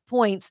get enough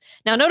points.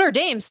 Now, Notre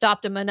Dame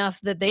stopped them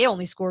enough that they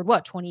only scored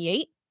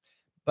 28?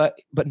 But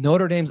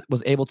Notre Dame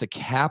was able to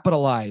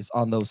capitalize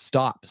on those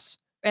stops.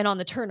 And on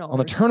the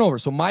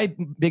turnovers. So my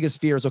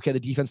biggest fear is, okay, the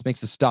defense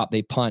makes a stop.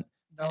 They punt.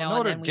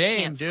 Notre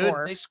Dame, dude,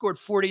 they scored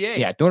 48.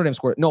 Yeah, Notre Dame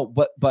scored. No,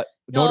 but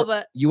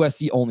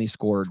USC only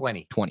scored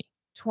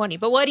 20.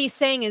 But what he's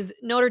saying is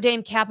Notre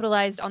Dame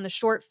capitalized on the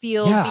short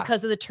field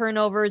because of the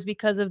turnovers,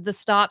 because of the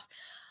stops.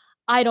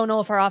 I don't know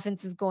if our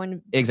offense is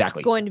going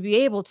to be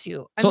able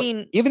to. So I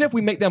mean, even if we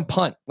make them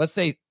punt, let's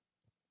say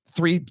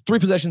three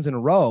possessions in a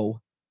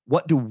row,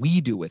 what do we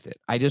do with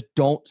it? I just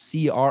don't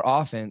see our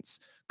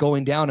offense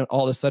going down and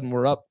all of a sudden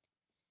we're up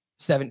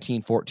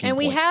 17, 14 and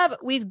points.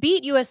 we've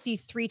beat USC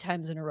 3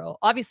 times in a row.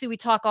 Obviously, we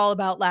talk all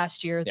about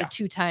last year, the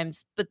 2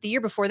 times, but the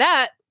year before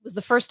that was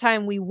the first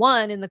time we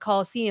won in the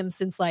Coliseum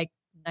since like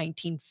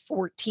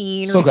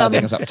 1914 or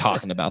something. I'm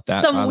talking about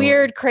that. Some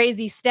weird,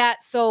 crazy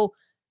stat. So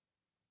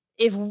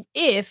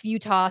if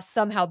Utah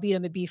somehow beat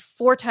them, it'd be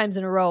 4 times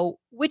in a row,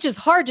 which is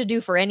hard to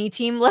do for any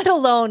team, let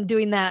alone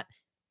doing that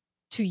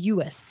to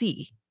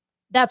USC.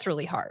 That's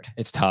really hard.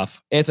 It's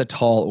tough. It's a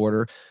tall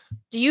order.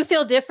 Do you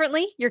feel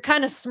differently? You're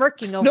kind of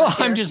smirking over No,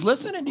 here. I'm just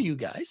listening to you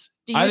guys.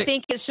 Do you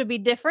think it should be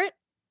different?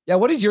 Yeah,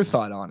 what is your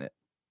thought on it?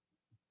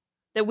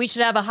 That we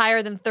should have a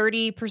higher than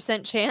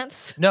 30%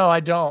 chance? No,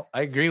 I don't.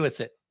 I agree with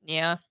it.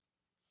 Yeah.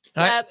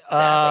 Sadly.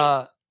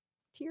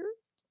 Tear?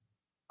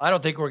 I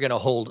don't think we're going to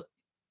hold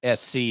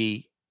SC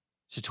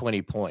to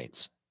 20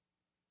 points.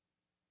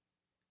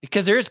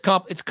 Because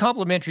it's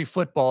complementary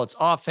football. It's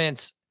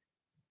offense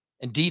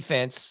and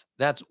defense.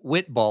 That's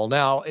wit ball.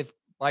 Now, if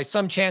by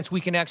some chance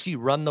we can actually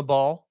run the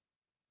ball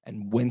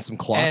and win some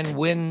clock and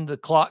win the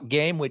clock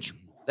game, which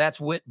that's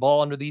wit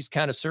ball under these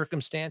kind of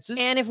circumstances.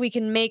 And if we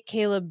can make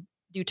Caleb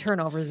do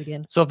turnovers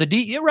again. So if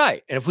you're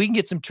right. And if we can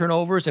get some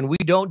turnovers and we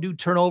don't do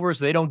turnovers,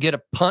 they don't get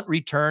a punt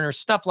return or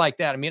stuff like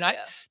that. I mean,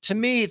 to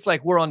me, it's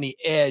like we're on the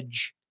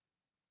edge.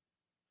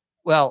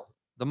 Well,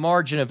 the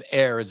margin of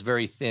error is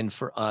very thin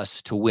for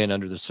us to win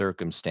under the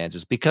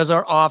circumstances because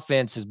our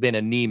offense has been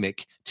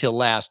anemic till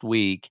last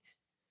week.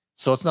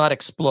 So it's not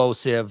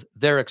explosive.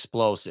 They're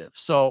explosive.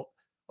 So,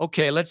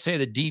 okay, let's say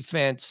the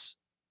defense,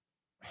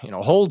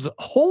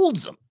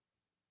 holds them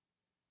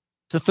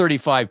to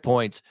 35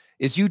 points.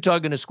 Is Utah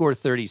going to score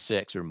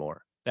 36 or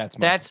more?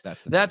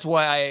 That's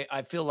why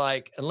I feel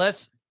like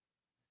unless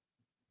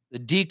the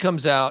D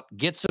comes out,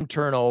 get some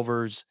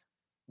turnovers,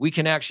 we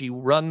can actually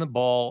run the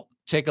ball,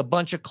 take a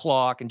bunch of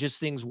clock, and just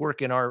things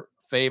work in our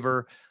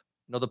favor.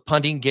 The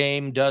punting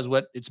game does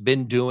what it's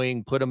been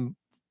doing, put them,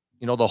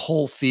 the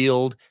whole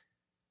field.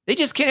 They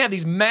just can't have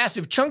these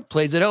massive chunk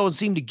plays that always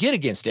seem to get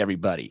against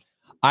everybody.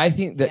 I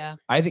think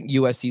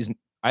USC's,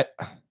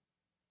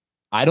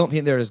 I don't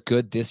think they're as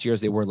good this year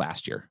as they were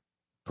last year.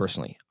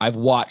 Personally, I've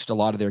watched a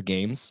lot of their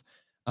games.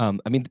 I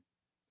mean,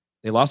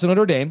 they lost to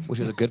Notre Dame, which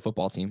is a good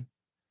football team.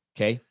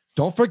 Okay.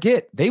 Don't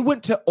forget, they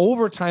went to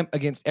overtime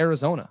against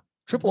Arizona.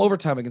 Triple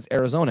overtime against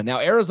Arizona. Now,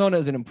 Arizona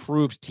is an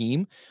improved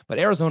team, but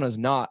Arizona is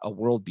not a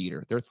world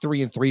beater. They're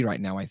 3-3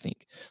 right now, I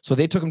think. So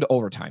they took them to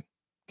overtime.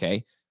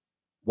 Okay.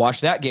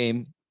 Watch that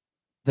game.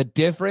 The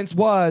difference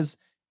was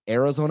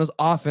Arizona's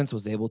offense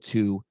was able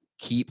to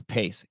keep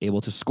pace, able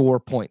to score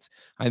points.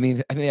 I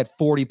mean, I think they had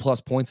 40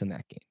 plus points in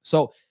that game.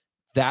 So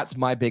that's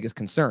my biggest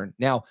concern.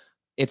 Now,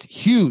 it's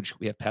huge.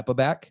 We have Peppa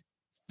back.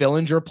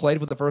 Fillinger played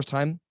for the first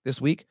time this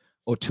week.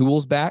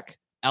 O'Toole's back.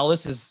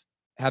 Ellis is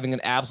having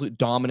an absolute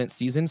dominant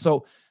season.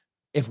 So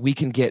if we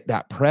can get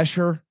that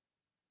pressure,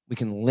 we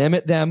can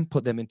limit them,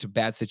 put them into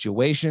bad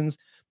situations,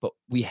 but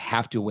we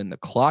have to win the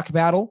clock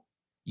battle.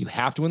 You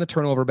have to win the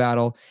turnover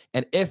battle.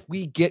 And if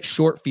we get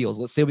short fields,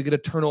 let's say we get a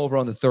turnover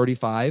on the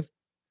 35,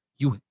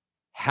 you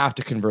have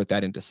to convert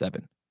that into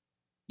 7.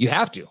 You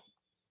have to.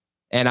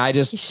 And I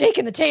just... He's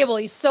shaking the table.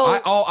 He's so,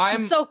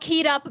 I'm so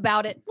keyed up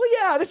about it. Well,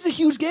 yeah, this is a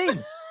huge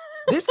game.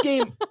 This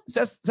game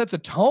sets a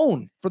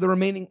tone for the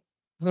remaining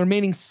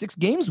 6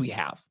 games we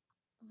have.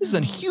 This is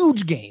a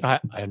huge game. I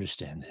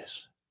understand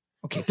this.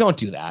 Okay, don't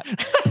do that.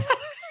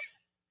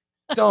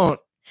 Don't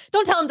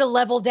tell him to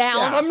level down.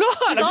 Yeah, I'm not.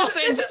 I'm just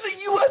saying this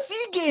is the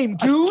USC game,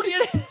 dude.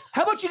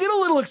 How about you get a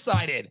little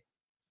excited?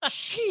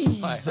 Jeez.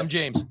 Hi, I'm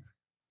James.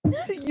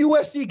 The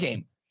USC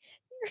game.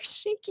 You're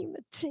shaking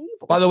the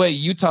table. By the way,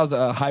 Utah's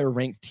a higher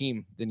ranked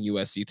team than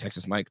USC,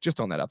 Texas Mike. Just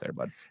throwing that out there,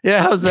 bud.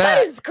 Yeah, how's that?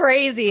 That is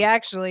crazy,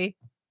 actually.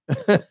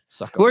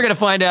 We're gonna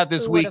find out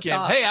this Who would've weekend.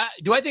 thought? Hey,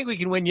 do I think we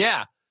can win?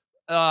 Yeah.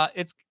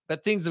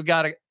 But things have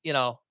got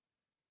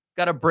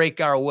to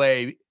break our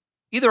way.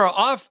 Either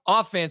our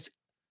offense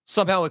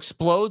somehow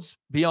explodes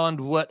beyond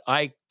what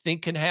I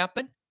think can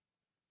happen,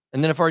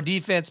 and then if our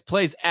defense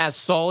plays as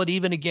solid,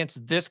 even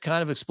against this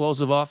kind of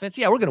explosive offense,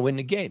 yeah, we're gonna win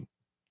the game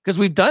because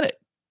we've done it.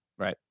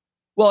 Right.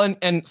 Well,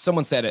 and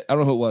someone said it. I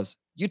don't know who it was.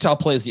 Utah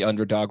plays the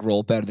underdog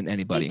role better than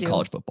anybody in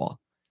college football.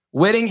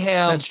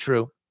 Whittingham. That's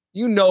true.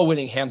 You know,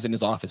 Whittingham's in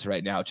his office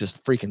right now,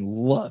 just freaking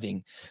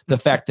loving the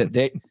fact that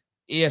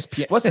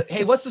ESPN.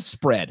 What's the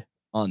spread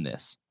on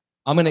this?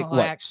 I'm gonna.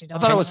 I actually don't.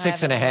 I thought it was have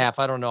 6.5.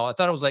 I don't know. I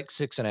thought it was like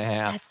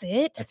 6.5. That's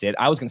it. That's it.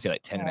 I was gonna say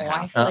like 10.5.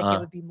 I feel like it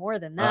would be more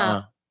than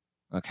that.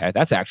 Okay,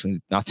 that's actually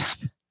not that.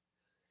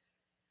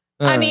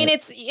 I mean,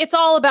 it's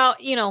all about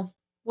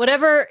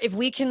whatever. If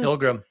we can,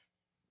 Pilgrim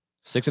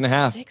 6.5.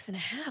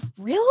 6.5.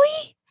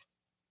 Really?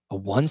 A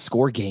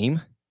 1-score game.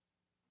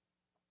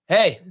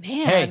 Hey,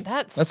 Man,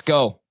 that's let's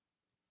go.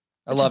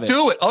 I love it.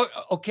 Do it. Oh,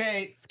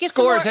 okay. Let's get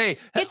Scores. Some more,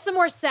 get some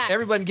more sacks.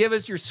 Everyone, give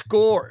us your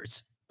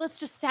scores. Let's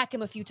just sack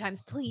him a few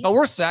times, please. Oh,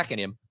 we're sacking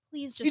him.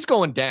 Please, just He's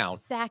going down.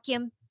 Sack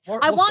him. We'll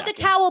I want the sack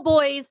him. towel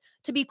boys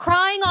to be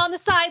crying on the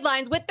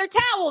sidelines with their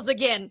towels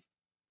again.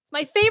 It's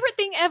my favorite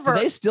thing ever.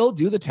 Do they still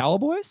do the Towel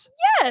Boys?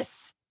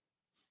 Yes.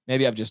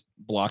 Maybe I've just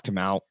blocked them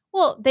out.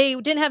 Well, they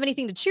didn't have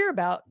anything to cheer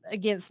about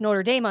against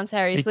Notre Dame on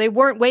Saturday, so they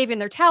weren't waving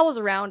their towels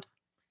around.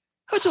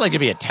 How would you like to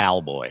be a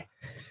towel boy?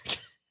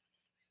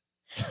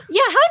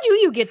 Yeah, how do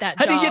you get that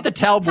How job? do you get the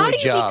towel boy How do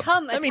you job?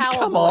 become a towel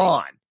come boy?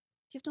 on. Do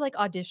you have to like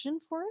audition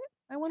for it?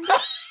 I wonder.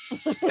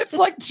 It's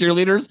like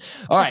cheerleaders.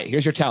 All right,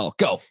 here's your towel.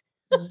 Go.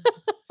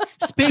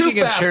 Speaking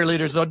Too of fast.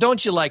 cheerleaders, though,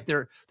 don't you like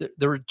their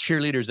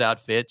cheerleaders'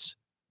 outfits?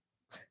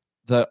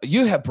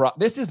 You have brought.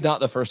 This is not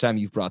the first time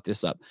you've brought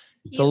this up.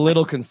 It's a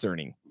little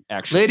concerning,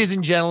 actually. Ladies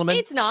and gentlemen,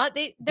 It's not.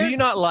 do They're you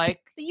not like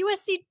the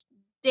USC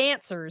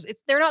dancers.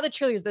 They're not the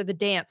cheerleaders. They're the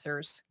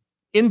dancers.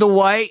 in the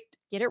white?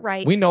 Get it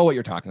right. We know what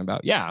you're talking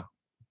about. Yeah, of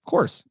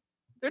course.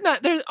 They're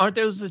not. Aren't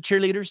those the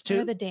cheerleaders too?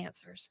 They're the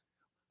dancers.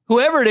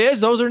 Whoever it is,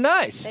 those are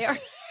nice. They are.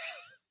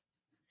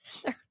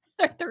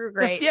 they're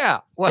great.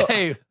 Yeah. Well,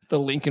 hey, The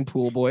Lincoln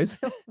Pool Boys.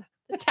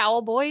 The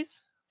towel boys.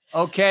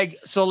 okay.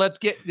 So let's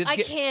get. I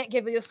can't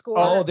give you a score.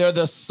 Oh, they're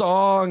the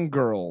song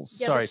girls.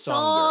 Yeah, sorry, the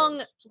song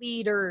song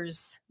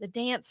leaders, the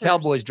dancers.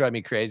 Cowboys drive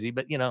me crazy,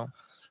 but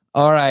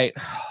All right.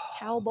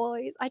 Towel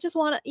boys. I just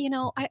want to,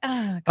 All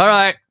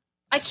right.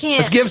 I can't.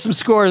 Let's give some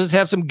scores. Let's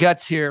have some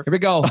guts here. Here we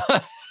go.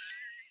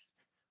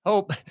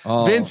 Hope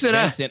Oh, Vincent,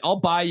 I'll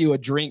buy you a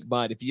drink,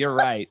 bud, if you're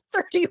right.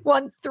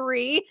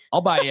 31-3.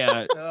 I'll buy you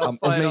as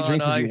many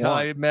drinks as you I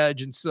want.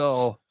 imagine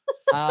so.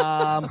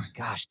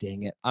 Gosh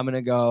dang it. I'm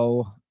gonna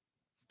go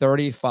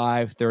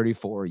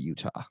 35-34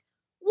 Utah.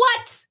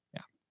 What?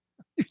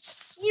 Yeah.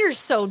 You're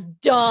so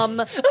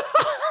dumb.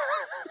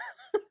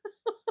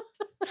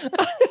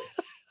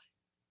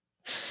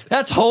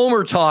 That's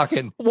Homer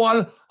talking.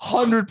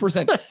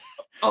 100%.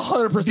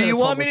 100%. Do you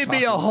want me to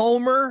be a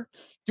homer?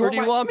 Do Or do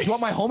you want me?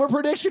 my Homer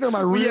prediction or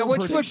my real Yeah, which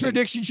prediction?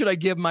 prediction should I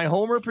give? My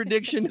Homer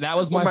prediction? That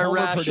was or my Homer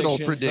rational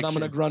prediction that I'm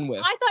going to run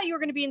with. I thought you were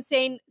going to be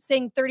saying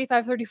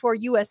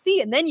 35-34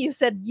 USC, and then you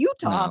said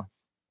Utah. No.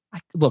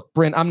 Look,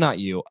 Brent, I'm not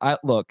you.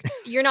 Look,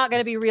 You're not going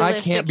to be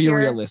realistic. I can't be here.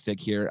 realistic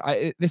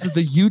here. This is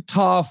the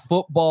Utah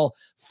Football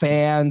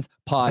Fans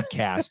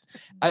Podcast.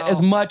 As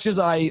much as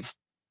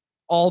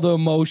all the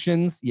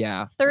emotions,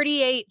 yeah.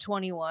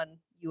 38-21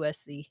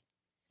 USC.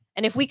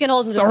 And if we can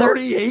hold them to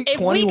 38-21. if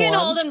we can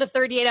hold them to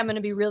 38, I'm going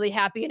to be really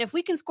happy. And if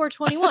we can score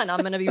 21,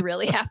 I'm going to be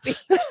really happy.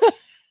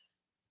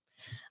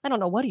 I don't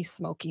know what he's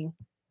smoking.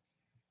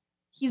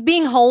 He's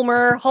being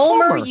Homer.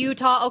 Homer,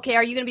 Utah. Okay,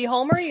 are you going to be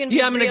Homer? Or are you going to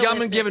be I'm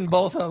realistic? giving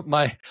both of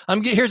my.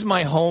 Here's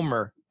my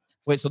Homer.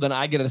 Wait, so then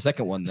I get a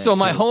second one. Then So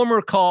my too.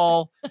 Homer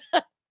call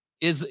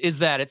is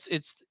that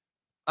it's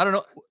I don't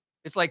know.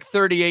 It's like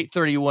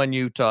 38-31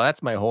 Utah.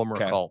 That's my Homer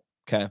call.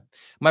 Okay.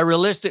 My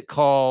realistic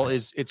call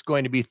is it's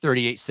going to be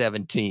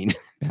 38-17.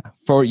 Yeah,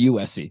 for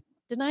USC.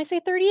 Didn't I say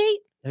 38?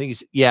 I think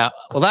it's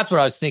Well, that's what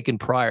I was thinking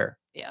prior.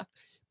 Yeah.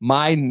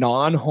 My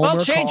non-Homer I'll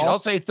change it. call, I'll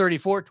say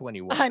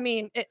 34-21. I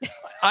mean,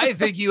 I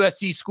think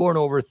USC scoring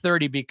over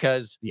 30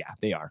 because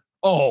they are.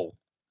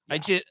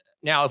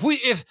 Now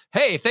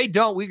if they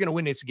don't, we're gonna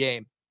win this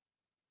game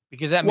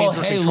because that means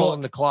we're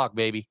controlling the clock,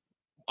 baby.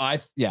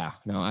 I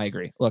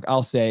agree. Look,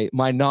 I'll say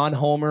my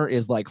non-Homer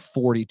is like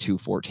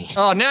 42-14.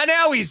 Oh,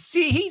 now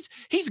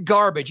he's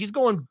garbage. He's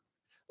going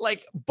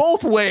like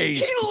both ways.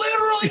 He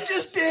literally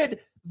just did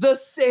the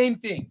same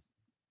thing.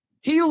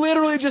 He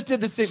literally just did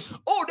the same.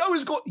 Oh,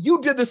 no, you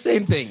did the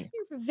same thing.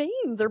 Your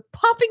veins are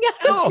popping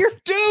out of your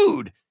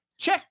dude.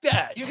 Check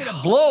that. You're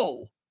gonna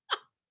blow.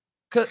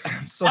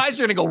 Eyes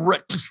are gonna go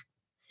right.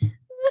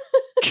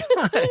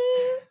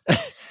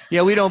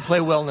 Yeah, we don't play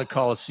well in the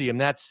Coliseum.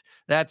 That's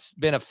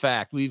been a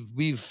fact.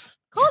 We've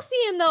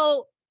Coliseum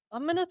though.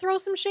 I'm gonna throw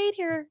some shade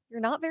here. You're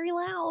not very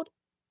loud.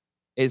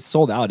 It's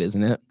sold out,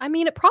 isn't it? I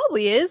mean, it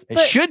probably is. It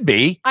should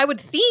be. I would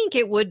think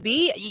it would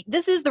be.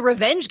 This is the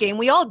revenge game.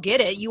 We all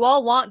get it. You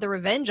all want the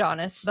revenge on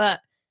us, but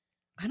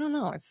I don't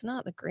know. It's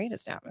not the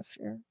greatest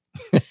atmosphere.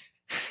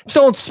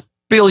 Don't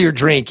spill your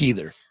drink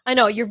either. I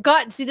know.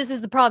 See, this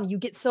is the problem. You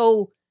get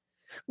so.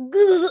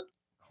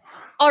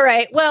 All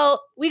right. Well,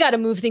 we got to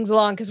move things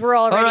along because we're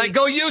already. All right,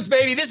 go Utes,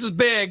 baby. This is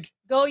big.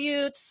 Go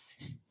Utes.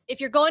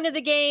 If you're going to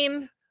the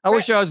game. I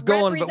wish I was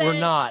going, but we're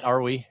not.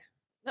 Are we?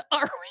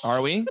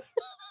 Are we?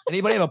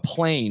 Anybody have a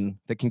plane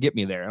that can get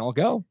me there? And I'll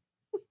go.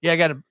 Yeah, I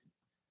got a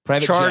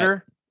private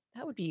charter. Jet.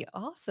 That would be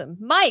awesome.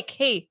 Mike,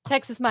 hey,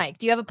 Texas Mike,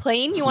 do you have a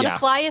plane you want to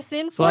fly us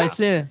in for? Fly us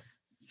in.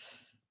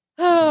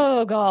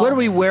 Oh, God. What are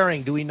we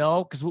wearing? Do we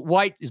know? Because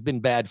white has been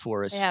bad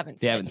for us. They haven't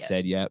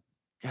said yet.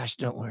 Gosh,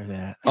 don't wear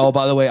that. Oh,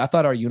 by the way, I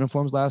thought our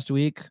uniforms last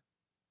week.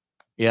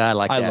 Yeah, I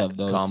like that. I love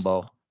those.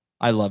 Combo.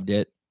 I loved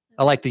it.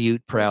 I like the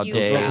Ute Proud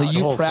Day. The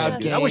Ute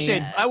Proud Day.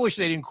 I wish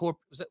they'd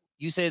incorporate.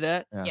 You say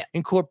that? Yeah.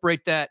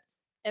 Incorporate that.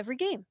 Every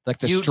game. Like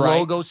the Ute stripe,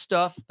 logo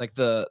stuff. Like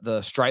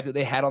the stripe that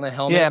they had on the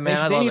helmet. Yeah,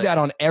 man. They need that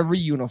on every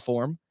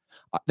uniform.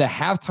 The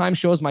halftime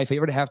show is my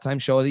favorite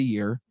halftime show of the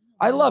year.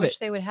 I love wish it.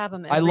 They would have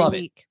them every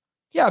week.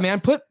 Yeah,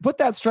 man. Put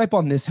that stripe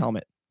on this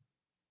helmet.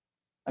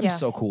 That'd be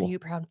so cool.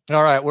 Ute Proud.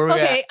 All right, where we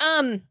at?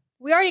 Okay,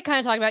 we already kind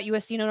of talked about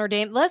USC Notre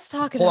Dame. Let's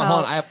talk about.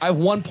 Hold on. I have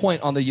 1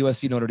 point on the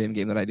USC Notre Dame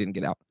game that I didn't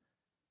get out.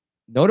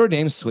 Notre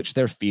Dame switched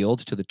their field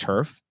to the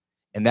turf,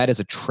 and that is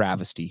a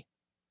travesty.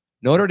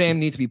 Notre Dame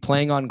needs to be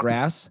playing on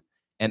grass,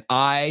 and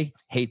I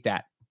hate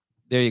that.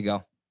 There you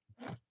go.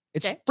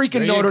 It's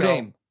freaking Notre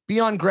Dame.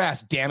 Be on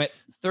grass, damn it.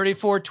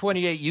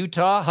 34-28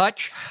 Utah.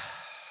 Hutch.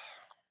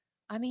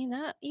 I mean,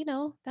 that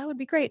would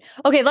be great.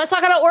 Okay, let's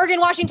talk about Oregon,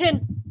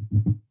 Washington.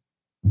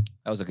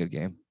 That was a good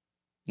game.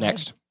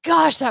 Next.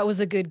 Gosh, that was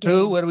a good game.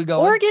 Who? Where do we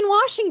go? Oregon,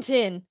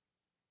 Washington.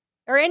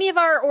 Are any of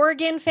our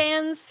Oregon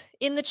fans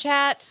in the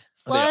chat?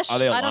 Flush? Are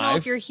they I don't know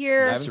if you're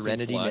here.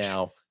 Serenity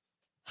now.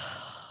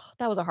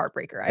 That was a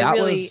heartbreaker.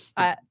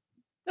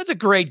 That's a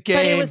great game.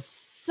 But it was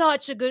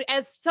such a good,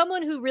 as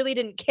someone who really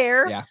didn't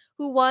care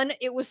who won,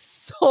 it was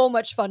so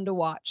much fun to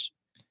watch.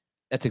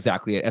 That's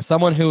exactly it. As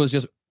someone who was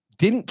just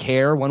didn't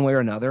care one way or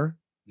another,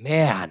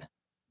 man,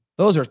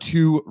 those are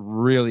two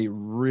really,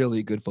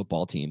 really good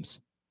football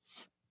teams.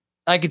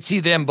 I could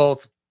see them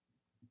both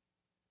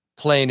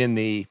playing in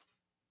the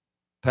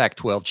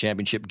Pac-12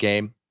 championship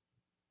game.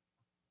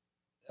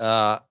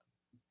 At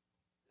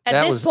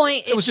this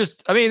point, it was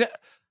just,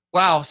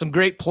 wow, some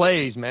great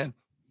plays, man.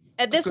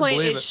 At this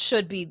point, it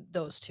should be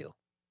those two.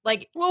 Well,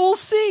 we'll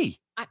see.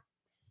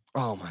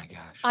 Oh my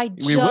gosh. I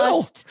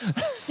just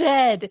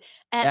said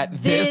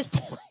at this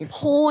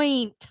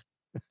point,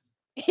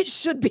 it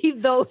should be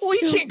those two. Well,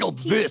 you can't go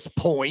this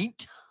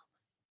point.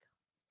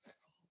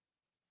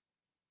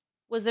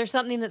 Was there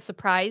something that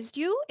surprised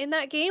you in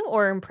that game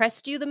or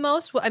impressed you the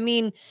most?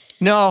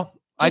 No,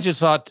 I just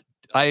thought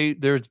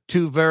they're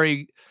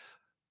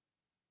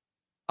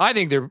I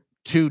think they're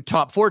two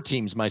top 4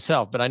 teams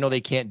myself, but I know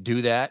they can't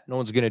do that. No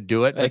one's going to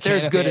do it. But they're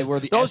as good as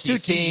those two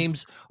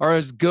teams are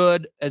as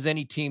good as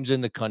any teams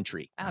in the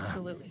country.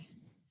 Absolutely.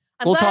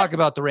 We'll talk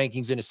about the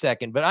rankings in a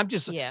second, but I'm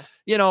just,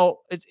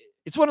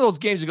 it's one of those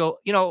games that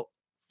go,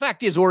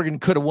 fact is Oregon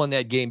could have won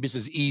that game. This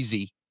is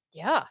easy.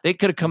 Yeah. They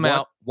could have come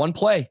out. One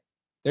play.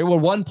 They were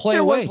one play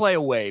away. One play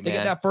away, man. They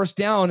get that first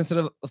down instead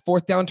of a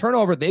 4th down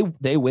turnover. They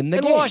win the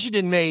game.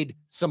 Washington made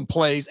some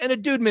plays, and a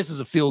dude misses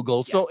a field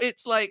goal. Yeah. So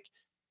it's like.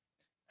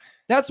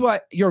 That's why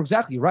you're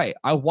exactly right.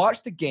 I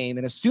watched the game,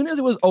 and as soon as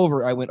it was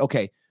over, I went,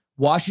 okay,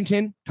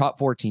 Washington, top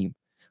 4 team.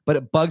 But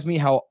it bugs me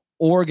how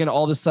Oregon,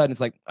 all of a sudden,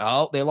 it's like,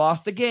 oh, they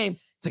lost the game.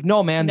 It's like,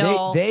 no, man,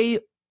 they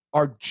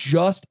are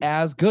just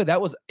as good.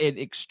 That was an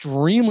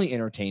extremely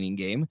entertaining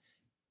game.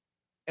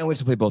 And we have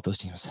to play both those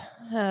teams.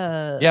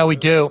 Yeah, we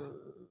do.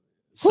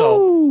 So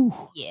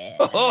Woo! Yeah.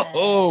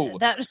 Oh.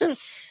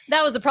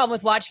 That was the problem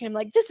with watching him.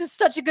 Like, this is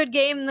such a good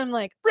game. And then I'm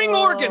like, bring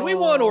Oregon. We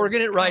won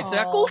Oregon at Rice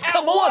Eccles.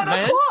 Come on,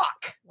 man.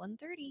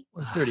 1:30.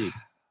 1:30.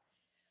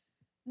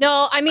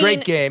 No, I mean,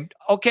 Great game.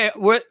 Okay,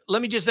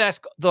 let me just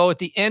ask though. At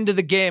the end of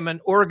the game,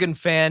 an Oregon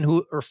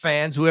fan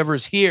fans,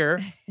 whoever's here,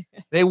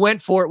 they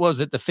went for it. What was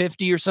it the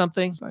 50 or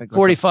something? Like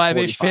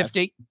 45-ish,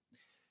 50.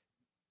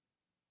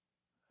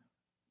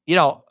 You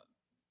know,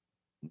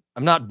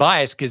 I'm not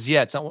biased because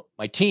it's not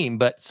my team,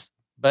 but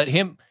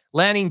him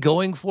Lanning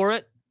going for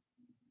it.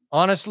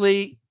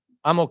 Honestly,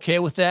 I'm okay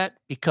with that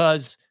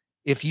because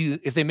if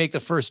they make the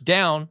first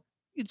down,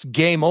 it's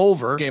game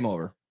over. Game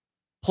over.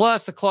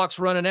 Plus the clock's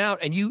running out,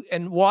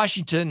 and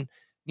Washington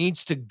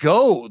needs to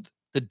go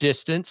the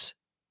distance.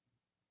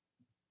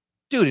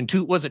 Dude, in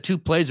two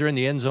plays are in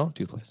the end zone?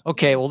 2 plays.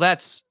 Okay, well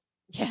that's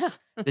yeah.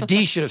 the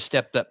D should have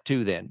stepped up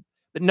too then.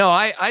 But no,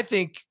 I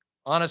think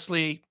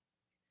honestly,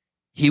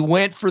 he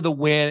went for the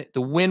win.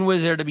 The win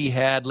was there to be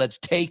had. Let's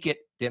take it.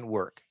 Didn't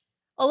work.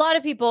 A lot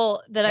of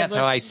people that That's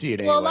how I see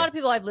it. Well, a anyway. lot of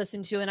people I've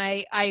listened to, and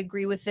I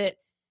agree with it.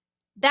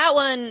 That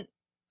one,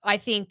 I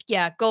think,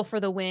 go for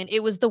the win.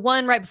 It was the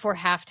one right before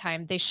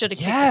halftime. They should have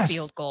kicked the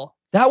field goal.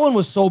 That one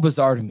was so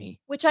bizarre to me.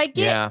 Which I get.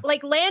 Yeah.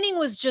 Like, Lanning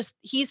was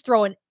he's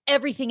throwing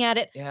everything at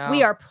it. Yeah.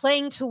 We are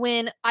playing to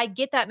win. I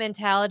get that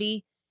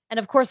mentality. And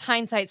of course,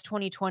 hindsight's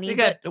 2020. They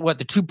got the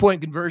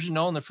 2-point conversion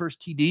on the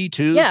first TD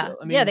too. Yeah. So,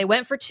 I mean, they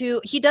went for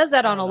 2. He does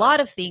that on a lot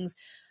of things.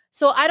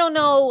 So I don't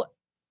know.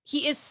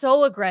 He is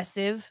so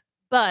aggressive,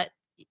 but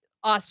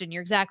Austin,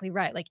 you're exactly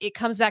right. Like, it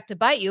comes back to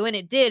bite you, and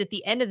it did at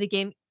the end of the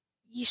game.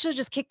 You should have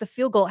just kicked the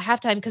field goal at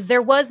halftime because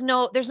there's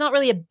not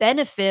really a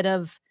benefit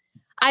of,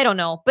 I don't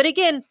know. But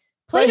again,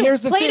 play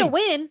to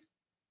win.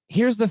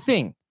 Here's the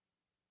thing.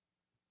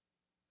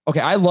 Okay,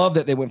 I love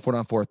that they went for it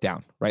on 4th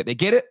down, right? They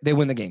get it, they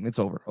win the game. It's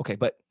over. Okay,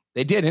 but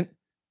they didn't.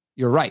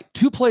 You're right.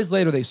 2 plays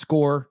later, they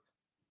score.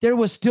 There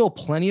was still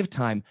plenty of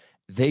time.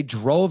 They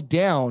drove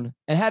down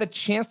and had a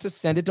chance to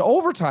send it to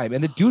overtime,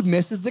 and the dude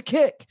misses the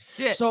kick.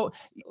 So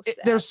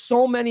there's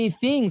so many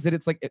things that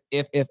it's like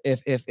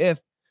if,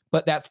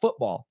 but that's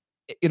football,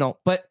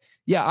 But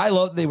yeah, I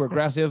love that they were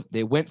aggressive.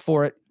 They went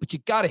for it, but you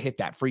got to hit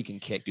that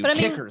freaking kick, dude. But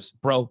Kickers,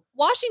 bro.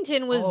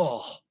 Washington was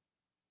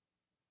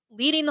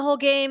leading the whole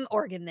game.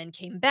 Oregon then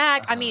came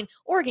back. I mean,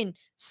 Oregon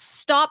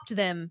stopped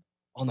them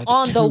on the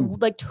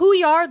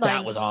 2-yard line.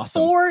 That was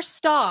awesome. 4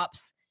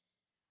 stops.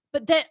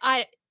 But then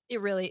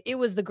it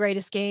was the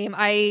greatest game.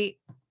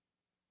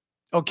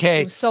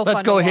 Okay, so let's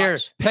fun go to here.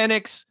 watch.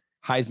 Penix,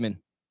 Heisman.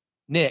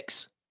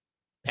 Nix.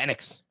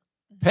 Penix.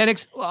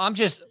 Well,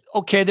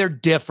 they're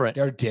different.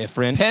 They're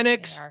different.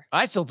 Penix, They are.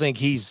 I still think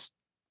he's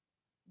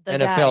The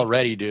NFL guy.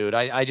 ready, dude.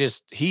 That guy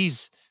just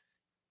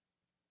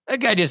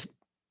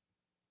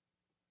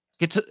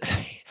gets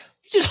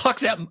he just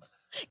hucks that.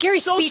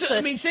 Gary's speechless.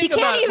 I mean, He think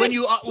can't about it. even- When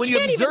you he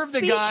can't even observe the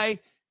speak. guy,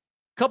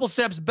 couple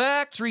steps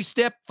back,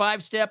 3-step,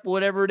 5-step,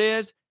 whatever it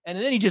is, and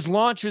then he just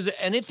launches it,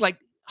 and it's like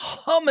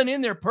humming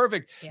in there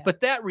perfect. Yeah.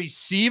 But that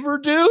receiver,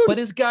 dude, But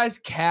his guys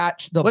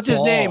catch the what's his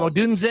ball. name?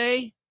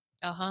 Odunze?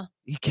 Uh-huh.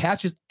 He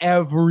catches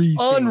everything.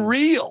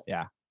 Unreal.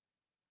 Yeah.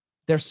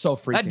 They're so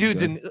freaking That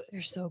dude's good. in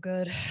They're so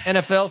good.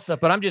 NFL stuff,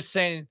 but I'm just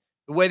saying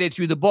the way they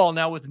threw the ball.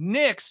 Now with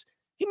Nix,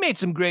 he made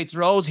some great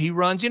throws. He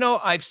runs.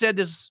 I've said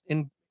this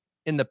in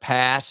the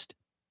past,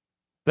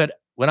 but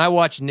when I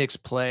watch Nix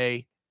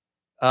play,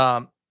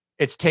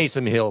 it's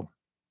Taysom Hill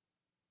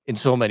in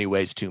so many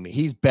ways to me.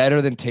 He's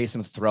better than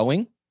Taysom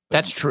throwing.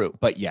 That's true.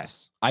 But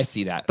yes, I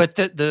see that. But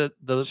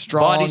the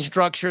Strong, body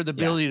structure, the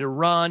ability to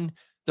run,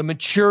 the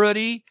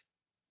maturity,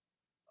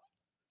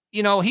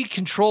 he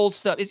controls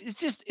stuff.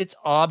 It's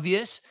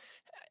obvious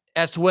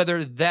as to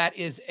whether that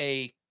is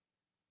a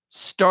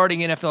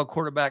starting NFL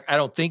quarterback. I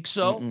don't think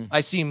so. Mm-mm.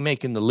 I see him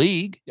making the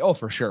league. Oh,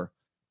 for sure.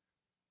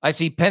 I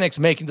see Penix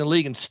making the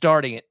league and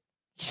starting it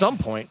at some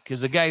point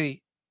because the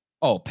guy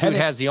Penix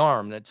has the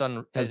arm that's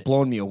has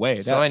blown me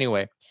away. So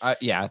anyway,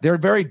 yeah, they're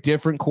very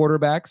different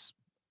quarterbacks.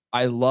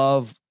 I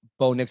love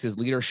Bo Nix's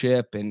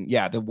leadership and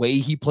the way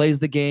he plays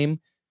the game.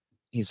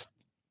 He's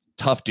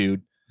tough,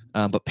 dude.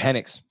 But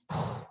Penix.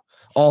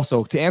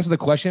 Also, to answer the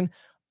question,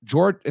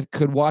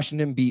 could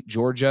Washington beat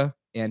Georgia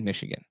and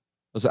Michigan?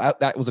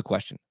 That was a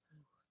question.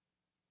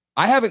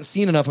 I haven't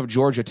seen enough of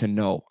Georgia to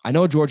know. I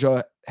know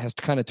Georgia has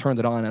kind of turned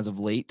it on as of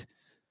late,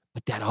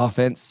 but that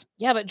offense.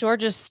 Yeah, but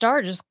Georgia's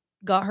star just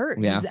got hurt.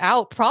 Yeah. He's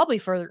out probably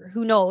for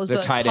who knows, Their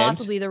but tight end.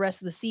 possibly the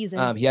rest of the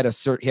season. He had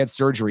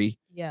surgery.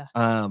 Yeah.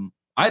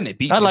 I think they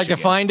beat. I'd like to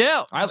Michigan. find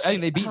out. I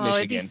think they beat Oh, Michigan.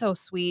 it'd be so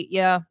sweet.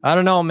 Yeah. I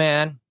don't know,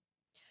 man.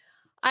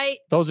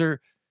 Those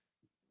are.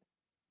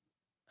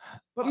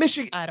 But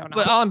Michigan. I don't know.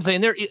 But all I'm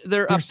saying,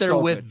 they're up there so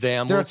with good.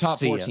 them. They're We'll a top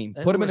see 4 it. team.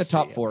 Put them in the We'll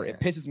top see 4. yeah. It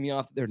pisses me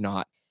off that they're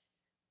not.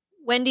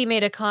 Wendy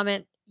made a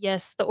comment.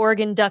 Yes, the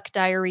Oregon Duck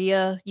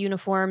diarrhea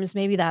uniforms.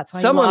 Maybe that's why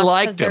he Someone lost,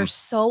 liked 'cause they're them.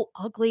 so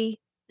ugly.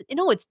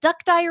 It's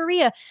duck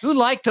diarrhea. Who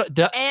liked And,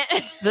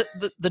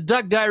 the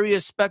duck diarrhea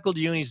speckled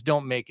unis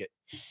don't make it.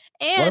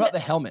 What and about the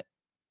helmet?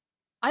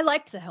 I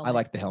liked the helmet. I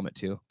like the helmet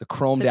too. The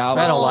chromed The out.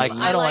 I don't chrome, like-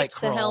 I I don't like liked the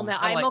chrome. helmet.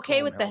 I I'm like okay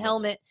chrome with the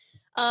helmets.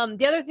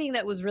 The other thing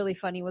that was really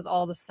funny was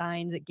all the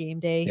signs at game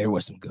day. There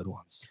was some good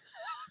ones.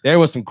 There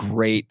was some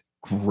great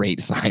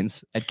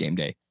signs at game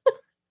day.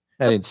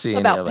 I didn't see any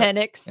about of it.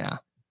 Penix. Yeah.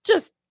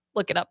 Just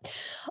look it up.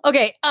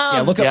 Okay.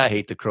 look up. Yeah, I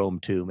hate the Chrome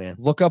too, man.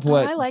 Look up I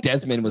what liked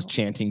Desmond was the-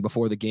 chanting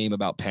before the game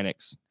about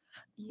Penix.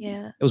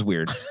 Yeah. It was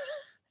weird.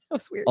 That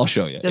was weird. I'll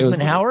show you. It was Desmond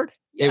weird. Howard?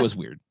 Yeah. It was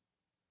weird.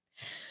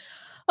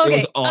 Okay.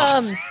 was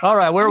off. All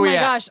right, where oh are we my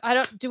at?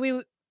 gosh. Do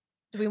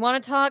we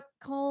want to talk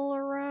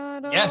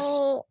Colorado? Yes.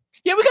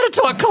 Yeah, we got to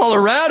talk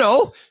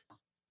Colorado.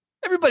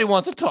 Everybody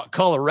wants to talk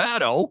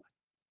Colorado.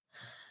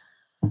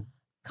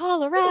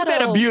 Colorado. Wasn't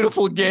that a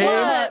beautiful game?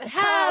 What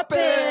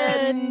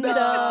happened?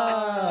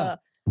 happened?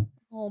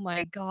 Oh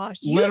my gosh.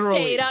 You Literally.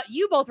 stayed up.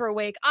 You both were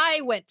awake.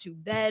 I went to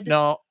bed.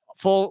 No,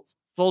 full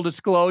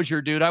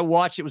disclosure, dude. I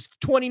watched. It was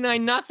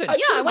 29-0. Yeah,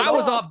 I went I to-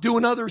 was off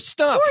doing other Of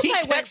stuff. course He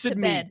I went texted to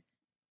me. bed.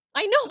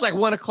 I It know. was like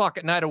 1 o'clock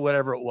at night or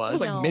whatever it It was.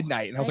 was like No.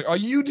 midnight. And I was like, are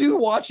you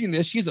watching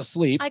this? She's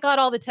asleep. I got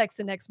all the texts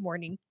the next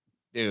morning.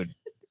 Dude.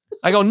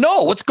 I go,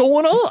 no, what's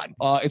going on?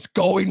 It's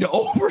going to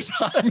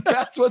overtime.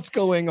 That's what's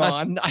going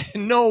on.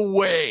 No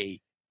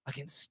way.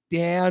 Against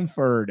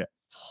Stanford.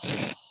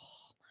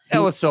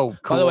 That was so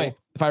cool. By the way,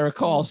 if I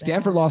recall, So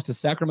Stanford bad. lost to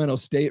Sacramento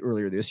State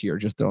earlier this year.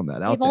 Just throwing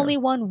that out They've there. only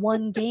won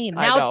one game.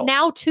 I know.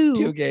 Now two.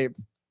 2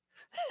 games.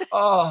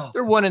 Oh,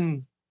 they're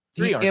 1-3,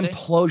 the aren't they?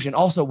 implosion.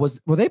 Also,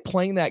 were they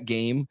playing that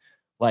game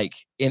like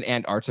in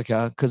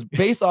Antarctica? Because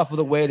based off of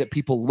the way that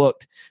people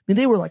looked, I mean,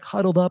 they were like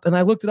huddled up, and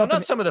I looked it Well, up. not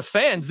and, some of the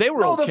fans. They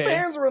were no, okay. the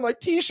fans were in like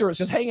t-shirts,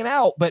 just hanging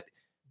out. But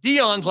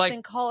Dion's It's like,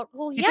 in Colorado.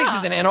 Well, he thinks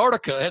he's in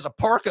Antarctica, has a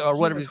parka or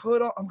whatever. his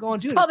hood on. I'm going,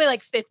 dude. probably like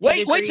it's- 50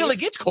 Wait till it degrees.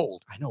 gets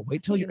cold. I know.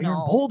 Wait till you're in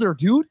No. Boulder,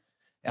 dude.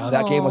 Oh,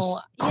 that game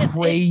was No, it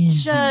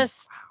crazy.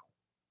 just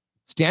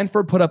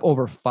Stanford put up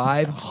over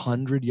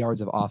 500 yards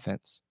of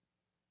offense.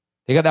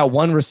 They got that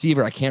one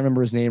receiver. I can't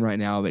remember his name right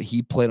now, but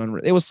he played on.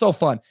 It was so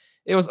fun.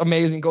 It was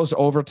amazing. Goes to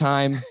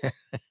overtime. It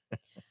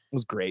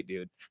was great,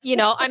 dude.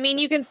 I mean,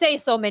 you can say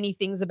so many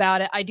things about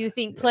it. I do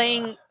think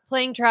playing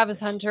Travis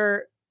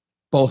Hunter,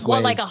 Both ways.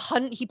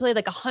 he played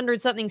like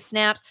 100-something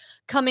snaps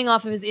coming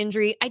off of his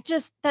injury.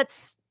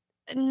 That's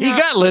He not-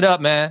 got lit up,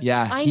 man.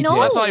 Yeah, I he know.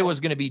 did. I thought he was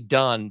going to be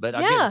done, but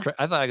Yeah.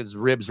 I thought his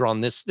ribs were on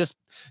this.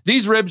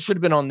 These ribs should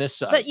have been on this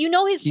side. but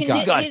his, He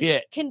got his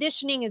hit.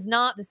 conditioning is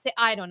not the same.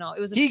 I don't know. It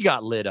was He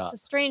got lit up. it's a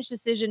strange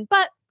decision,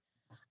 but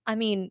I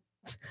mean,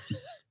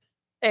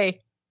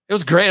 hey, It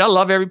was great. I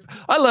love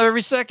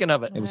every second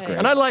of it. It was Right. great.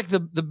 And I like the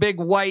big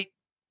white,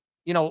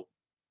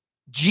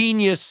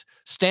 genius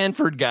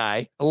Stanford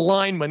guy, a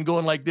lineman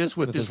going like this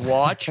with his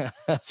watch.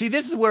 See,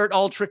 this is where it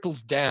all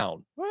trickles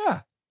down. Oh,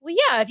 yeah. well,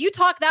 yeah. If you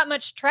talk that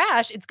much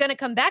trash, it's going to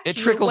come back It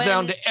to trickles you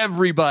down when- to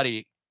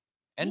everybody.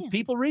 And Yeah.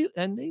 people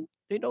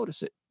they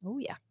notice it. Oh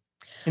yeah.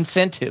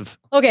 Incentive.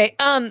 Okay.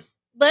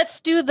 Let's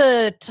do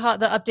the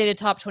updated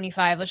top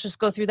 25. Let's just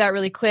go through that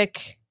really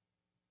quick.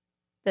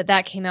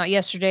 That came out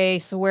yesterday.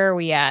 So where are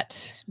we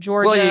at?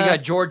 Georgia. Well, you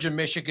got Georgia,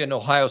 Michigan,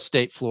 Ohio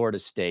State, Florida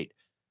State.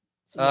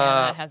 So,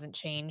 yeah, that hasn't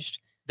changed.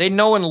 They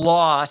know and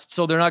lost,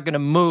 so they're not going to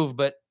move.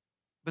 But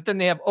then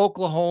they have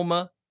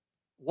Oklahoma,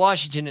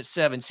 Washington at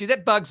 7. See,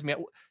 that bugs me.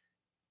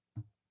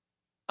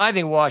 I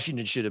think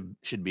Washington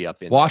should be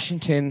up in.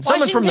 Washington.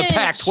 Someone from the Washington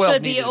Pac-12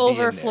 should needed be to be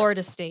over in there.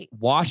 Florida State.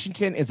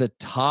 Washington is a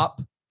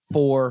top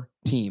 4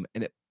 team,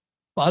 and it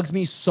bugs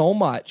me so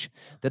much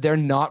that they're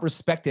not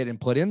respected and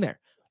put in there.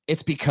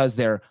 It's because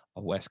they're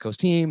a West Coast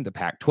team, the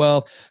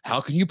Pac-12. How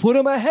can you put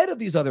them ahead of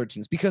these other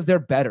teams? Because they're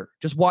better.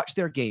 Just watch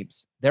their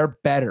games. They're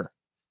better.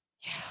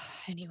 Yeah.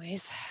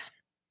 Anyways,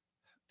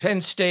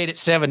 Penn State at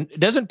 7.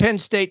 Doesn't Penn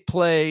State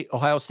play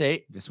Ohio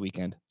State? This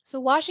weekend. so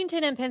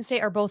Washington and Penn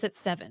State are both at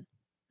 7.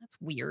 That's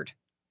weird.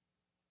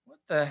 What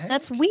the heck?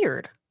 That's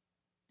weird.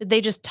 Did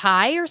they just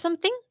tie or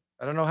something?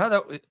 I don't know how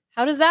that.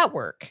 How does that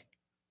work?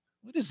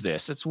 What is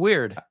this? It's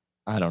weird.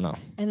 I don't know.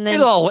 And then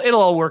It'll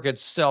all work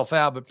itself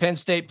out. But Penn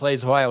State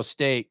plays Ohio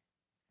State.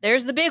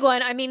 there's the big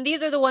one. I mean,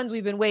 these are the ones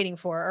we've been waiting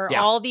for. Are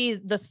Yeah. all the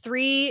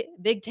 3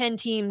 Big Ten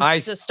teams I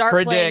to start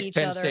playing Predict each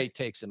Penn other? State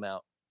takes them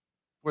out.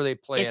 Where they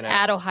play It's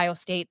at Ohio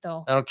State,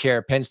 though. I don't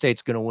care. Penn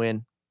State's going to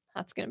win.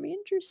 That's gonna be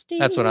interesting.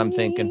 That's what I'm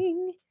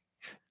thinking.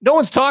 No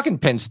one's talking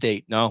Penn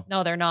State. No.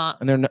 No, they're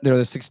not. And they're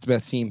the 6th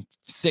best team,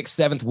 6th,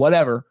 7th,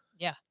 whatever.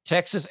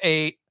 Texas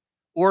 8,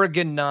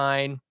 Oregon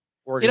 9.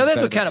 Oregon's That's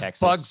better what than kind of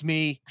Texas. bugs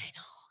me. I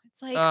know.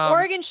 It's like Um,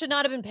 Oregon should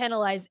not have been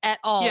penalized at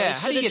all. Yeah, It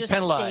how do you should have get just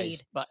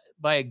penalized stayed.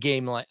 by a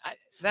game like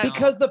that?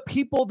 Because the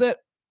people that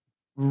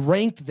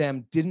ranked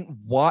them didn't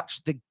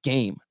watch the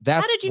game.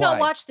 That's How did you why. not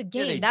watch the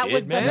Yeah, they game? That did,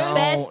 was the man.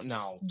 best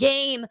No.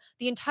 game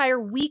the entire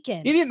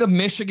weekend. You think the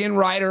Michigan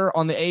writer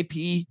on the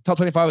AP Top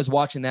 25 was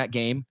watching that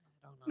game?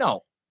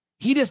 No.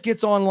 He just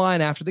gets online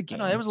after the I game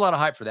know, there was a lot of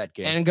hype for that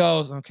game. and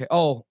goes, okay,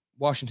 oh,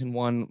 Washington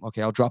won.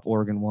 Okay, I'll drop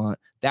Oregon 1.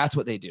 That's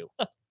what they do.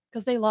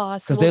 Because they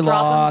lost. Because So we'll they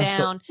drop lost. them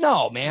down.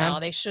 No, man. No,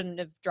 they shouldn't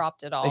have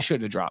dropped it all. They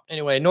shouldn't have dropped.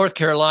 Anyway, North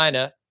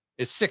Carolina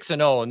is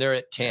 6-0, and they're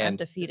at 10.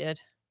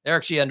 Undefeated. They're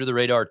actually under the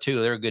radar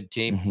too. They're a good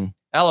team. Mhm.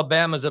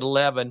 Alabama's at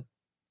 11.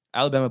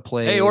 Alabama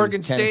plays. Hey,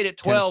 Oregon State at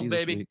 12, Tennessee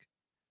this baby. week.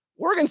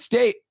 Oregon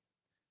State,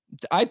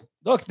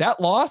 Look, that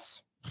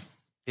loss.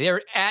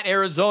 They're at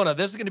Arizona.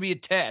 This is going to be a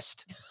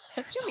test.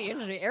 It's going to be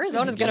interesting.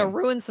 Arizona's going to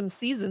ruin some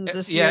seasons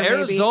this year. Yeah, maybe.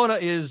 Arizona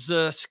is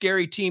a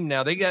scary team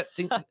now. They're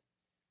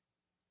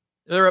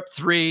up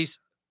 3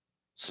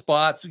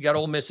 spots. We got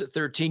Ole Miss at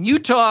 13.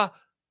 Utah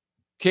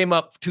came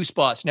up 2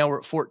 spots. Now we're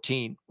at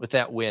 14 with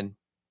that win.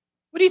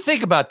 What do you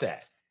think about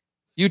that?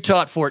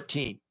 Utah at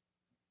 14.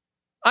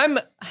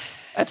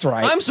 That's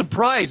right. I'm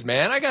surprised,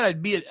 man. I gotta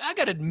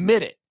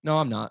admit it. No,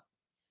 I'm not.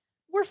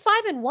 We're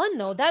 5-1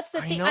 though. That's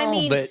the thing. Know, I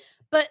mean,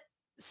 but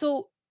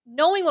so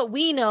knowing what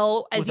we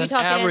know as with Utah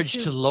an fans,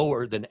 average to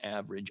lower than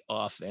average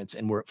offense,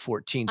 and we're at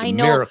 14. It's a I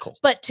know, miracle.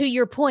 But to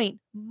your point,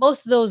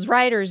 most of those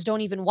riders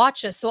don't even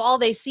watch us, so all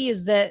they see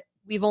is that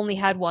we've only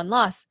had 1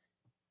 loss.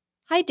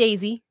 Hi,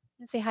 Daisy.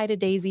 I'm gonna say hi to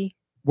Daisy,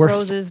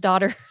 Rose's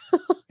daughter.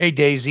 Hey,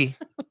 Daisy.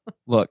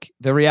 Look,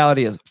 the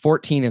reality is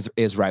 14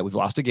 is right. We've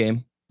lost a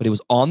game, but it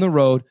was on the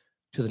road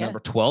to the number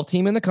 12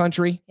 team in the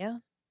country. Yeah.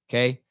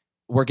 Okay.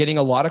 We're getting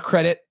a lot of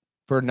credit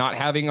for not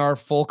having our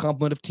full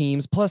complement of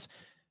teams. Plus,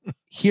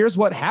 here's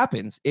what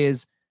happens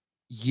is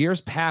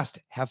years past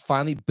have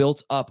finally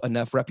built up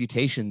enough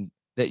reputation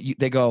that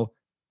they go,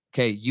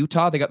 okay,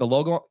 Utah, they got the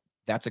logo.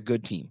 That's a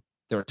good team.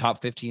 They're a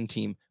top 15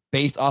 team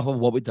based off of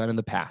what we've done in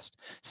the past.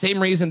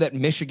 Same reason that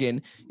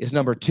Michigan is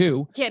number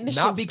 2. Yeah, Michigan's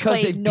not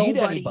because they beat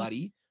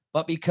anybody,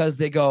 but because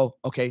they go,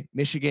 okay,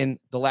 Michigan,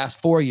 the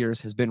last 4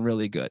 years has been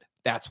really good.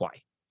 That's why.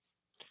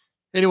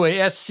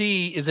 Anyway, SC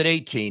is at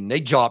 18. They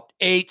dropped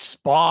 8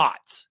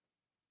 spots.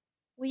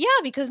 Well, yeah,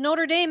 because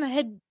Notre Dame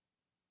had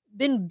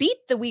been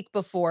beat the week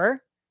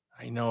before.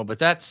 I know, but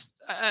that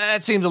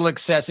seems a little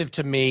excessive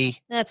to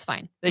me. That's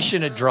fine. They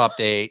shouldn't have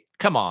dropped 8.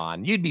 Come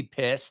on, you'd be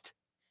pissed.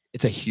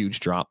 It's a huge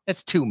drop.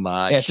 That's too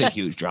much. It's a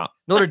huge drop.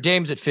 Notre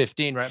Dame's at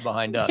 15 right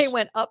behind us. They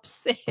went up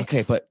 6.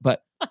 Okay,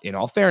 but in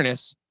all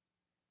fairness,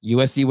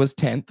 USC was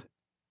 10th.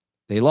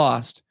 They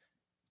lost.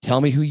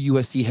 Tell me who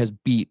USC has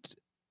beat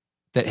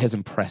that has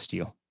impressed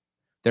you.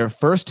 Their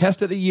first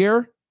test of the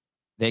year,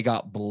 they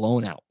got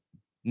blown out.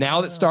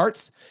 Now that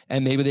starts,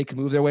 and maybe they can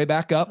move their way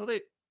back up. Well,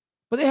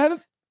 but they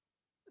haven't.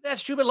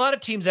 That's true, but a lot of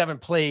teams haven't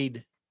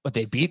played. But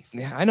they beat.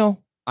 Yeah, I know.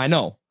 But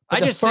I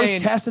just first saying,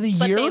 test of the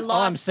year. All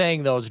I'm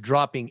saying though is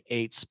dropping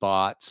 8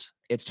 spots.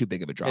 It's too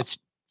big of a drop.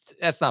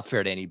 That's not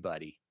fair to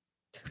anybody,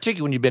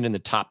 particularly when you've been in the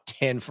top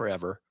 10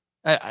 forever.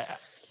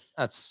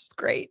 That's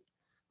great.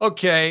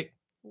 Okay.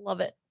 Love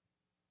it.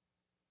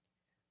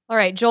 All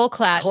right, Joel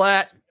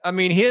Klatt. I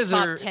mean, his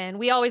top 10.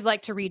 We always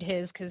like to read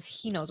his because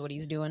he knows what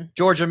he's doing.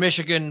 Georgia,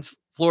 Michigan,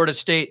 Florida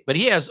State, but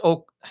he has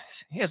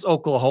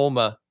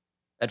Oklahoma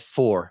at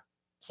 4,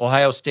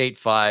 Ohio State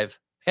 5,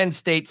 Penn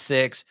State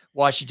 6,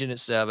 Washington at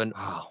 7,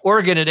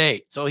 Oregon at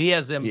 8. So he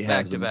has them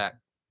back to back.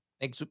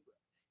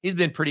 He's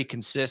been pretty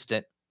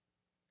consistent.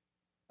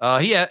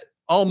 He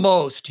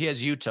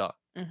has Utah.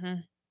 Mm-hmm.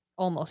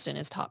 Almost in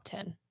his top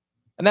 10.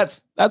 And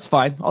that's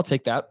fine. I'll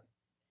take that.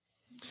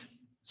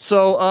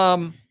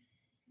 So,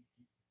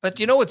 but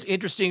you know what's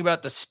interesting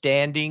about the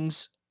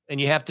standings, and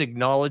you have to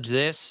acknowledge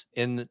this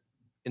in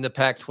the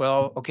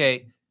Pac-12.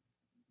 Okay,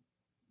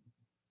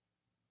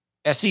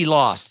 SC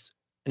lost,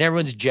 and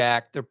everyone's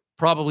jacked. They're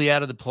probably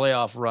out of the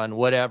playoff run,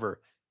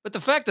 whatever. But the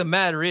fact of the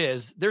matter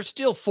is, they're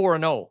still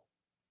 4-0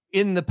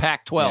 in the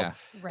Pac-12. Yeah.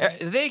 Right.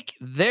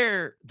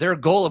 Their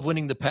goal of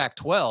winning the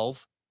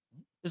Pac-12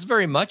 is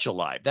very much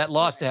alive. That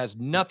loss has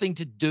nothing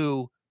to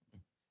do,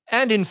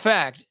 and in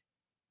fact,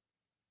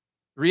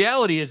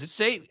 reality is that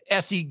say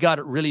SC got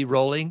it really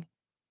rolling,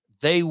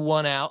 they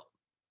win the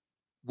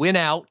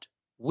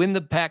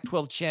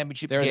Pac-12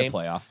 championship game. They're in the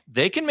playoff.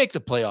 They can make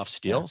the playoffs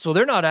still, so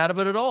they're not out of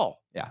it at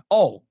all. Yeah.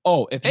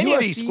 If any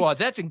of these squads,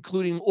 that's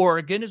including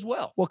Oregon as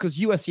well. Well, because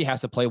USC has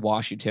to play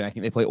Washington. I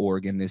think they play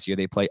Oregon this year.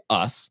 They play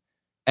us.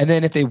 And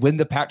then if they win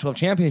the Pac-12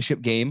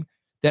 championship game,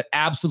 then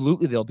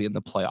absolutely they'll be in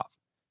the playoff.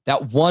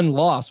 That one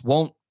loss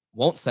won't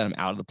send them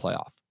out of the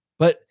playoff.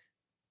 But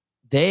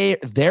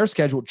their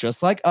schedule,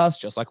 just like us,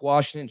 just like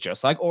Washington,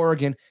 just like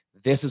Oregon,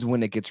 this is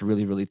when it gets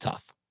really, really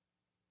tough.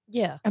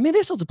 Yeah. I mean,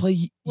 they still have to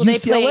play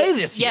UCLA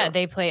this year. Yeah,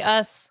 they play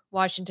us,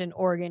 Washington,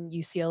 Oregon,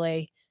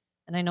 UCLA.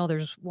 And I know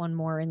there's one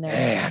more in there.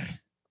 Man.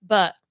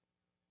 But,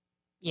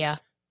 yeah.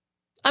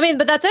 I mean,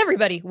 but that's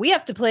everybody. We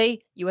have to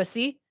play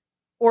USC,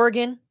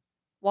 Oregon,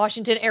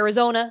 Washington,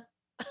 Arizona.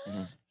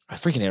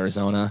 Freaking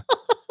Arizona.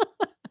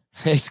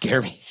 They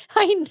scare me.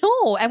 I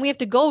know. And we have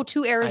to go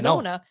to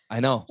Arizona. I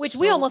know. Which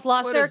we almost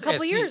lost there a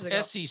couple of years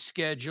ago. SC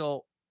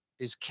schedule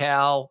is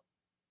Cal,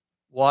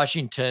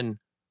 Washington,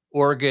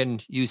 Oregon,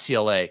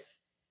 UCLA.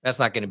 That's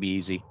not going to be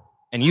easy.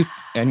 And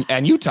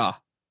Utah.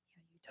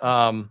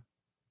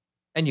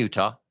 And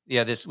Utah.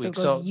 Yeah, this week.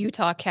 So it goes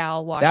Utah,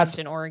 Cal,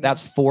 Washington, Oregon.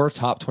 That's 4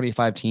 top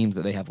 25 teams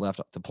that they have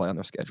left to play on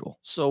their schedule.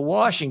 So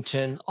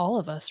Washington. That's all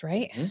of us,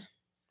 right? Mm-hmm.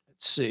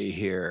 Let's see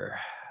here.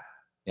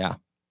 Yeah.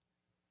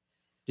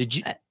 Did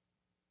you?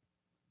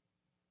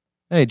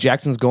 Hey,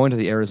 Jackson's going to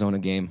the Arizona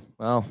game.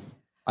 Well,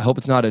 I hope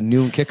it's not a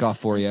noon kickoff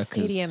for you.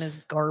 Stadium is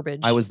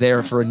garbage. I was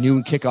there for a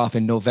noon kickoff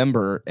in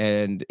November,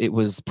 and it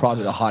was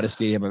probably the hottest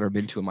stadium I've ever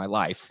been to in my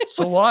life.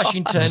 So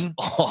Washington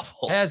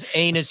has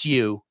Anus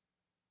U.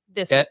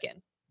 this At-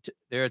 weekend.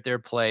 They're at their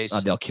place.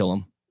 They'll kill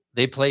them.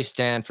 They play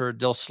Stanford.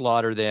 They'll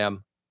slaughter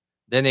them.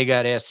 Then they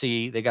got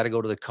SC. They got to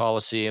go to the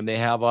Coliseum. They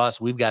have us.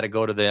 We've got to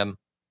go to them.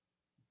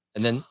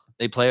 And then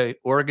they play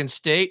Oregon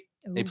State.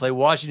 They Ooh. play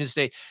Washington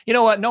State. You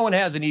know what? No one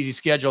has an easy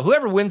schedule.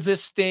 Whoever wins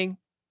this thing,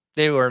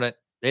 they earn it.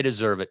 They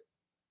deserve it.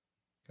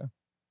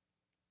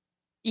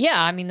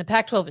 Yeah, I mean, the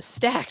Pac-12 is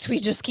stacked. We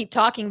just keep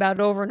talking about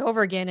it over and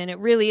over again. And it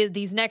really,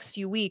 these next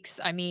few weeks,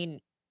 I mean,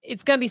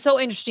 it's going to be so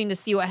interesting to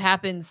see what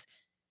happens.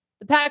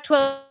 The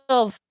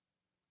Pac-12,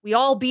 we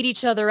all beat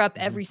each other up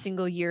every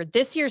single year.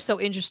 This year is so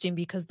interesting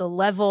because the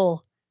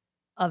level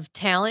of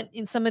talent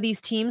in some of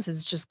these teams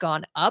has just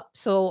gone up.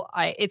 So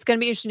it's going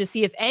to be interesting to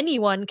see if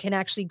anyone can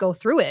actually go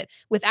through it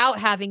without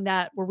having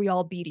that where we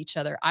all beat each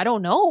other. I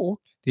don't know.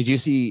 Did you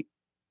see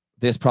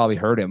this? Probably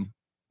hurt him.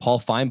 Paul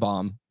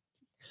Feinbaum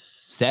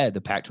said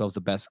the Pac-12 is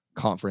the best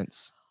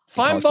conference.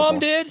 Feinbaum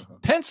did?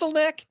 Pencil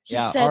neck? He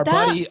said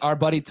our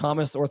buddy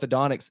Thomas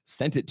Orthodontics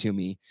sent it to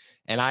me,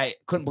 and I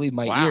couldn't believe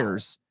my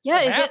ears.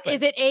 Yeah, What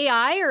is it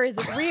AI or is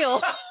it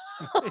real?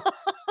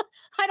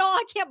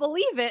 I can't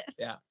believe it.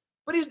 Yeah.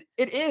 But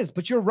it is,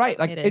 but you're right.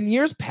 Like in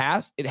years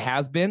past, it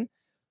has been,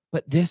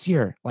 but this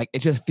year, like it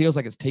just feels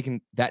like it's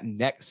taken that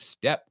next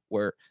step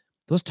where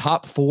those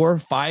top 4 or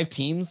 5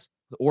 teams,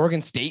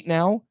 Oregon State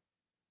now,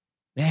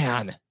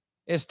 man,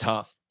 it's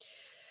tough.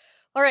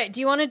 All right. Do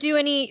you want to do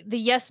the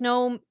yes,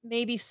 no,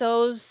 maybe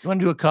so's? You want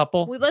to do a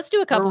couple? Let's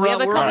do a couple. We have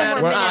a couple more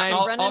minutes.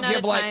 We're running out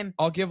of time.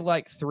 I'll give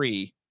like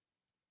 3.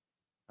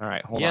 All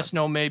right. Hold on. Yes,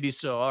 no, maybe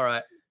so. All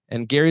right.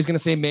 And Gary's going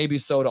to say maybe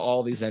so to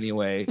all these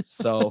anyway.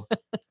 So,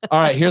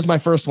 all right, here's my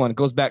first one. It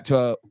goes back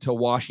to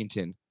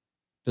Washington.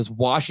 Does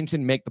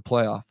Washington make the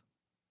playoff?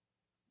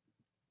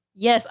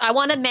 Yes. I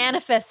want to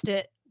manifest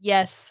it.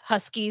 Yes.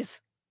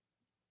 Huskies.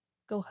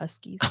 Go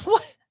Huskies.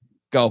 What?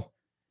 Go.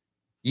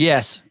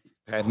 Yes.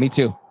 Okay, me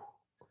too.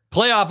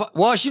 Playoff.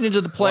 Washington to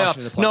the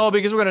playoff. No,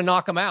 because we're going to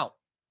knock them out.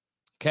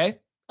 Okay.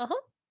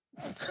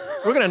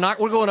 We're going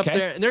up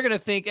there, and they're going to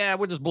think,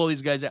 we'll just blow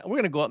these guys out. We're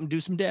going to go up and do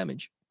some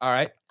damage. All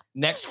right.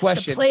 Next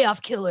question. The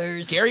playoff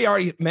killers. Gary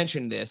already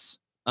mentioned this,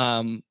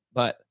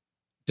 but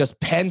does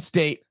Penn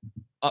State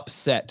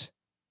upset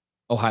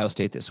Ohio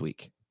State this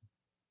week?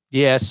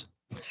 Yes.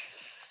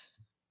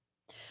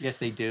 Yes,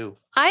 they do.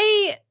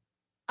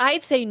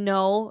 I'd say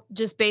no,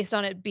 just based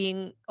on it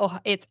being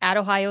it's at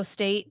Ohio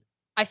State.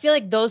 I feel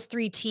like those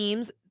 3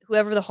 teams,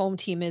 whoever the home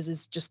team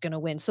is just going to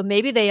win. So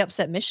maybe they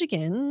upset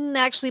Michigan,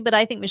 actually, but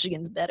I think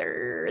Michigan's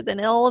better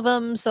than all of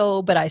them.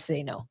 So, but I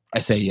say no. I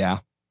say yeah.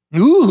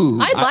 Ooh.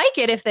 I'd like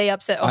it if they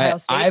upset Ohio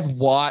State. I've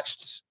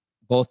watched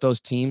both those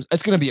teams.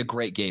 It's going to be a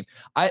great game.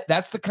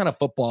 That's the kind of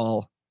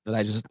football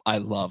that I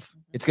love.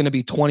 It's going to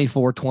be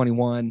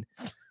 24-21,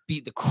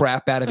 beat the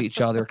crap out of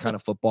each other kind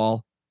of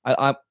football.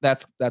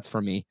 That's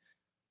for me.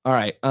 All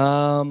right.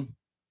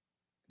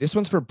 This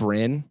one's for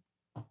Bryn.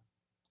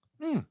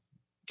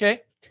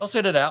 Okay. I'll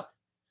sit it out.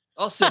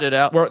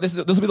 This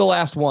will be the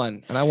last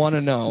one, and I want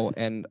to know,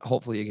 and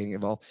hopefully you get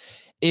involved.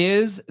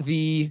 Is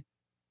the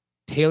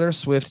Taylor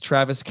Swift,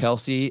 Travis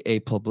Kelce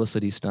a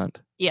publicity stunt?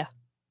 Yeah.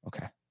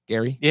 Okay.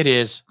 Gary? It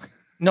is.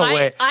 No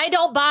way. I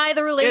don't buy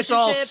the relationship. It's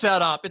all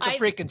set up. It's a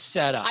freaking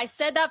setup. I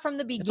said that from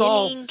the beginning. It's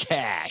all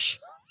cash.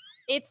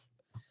 It's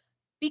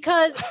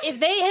because if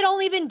they had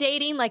only been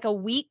dating like a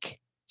week,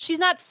 she's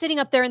not sitting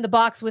up there in the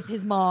box with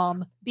his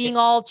mom being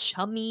all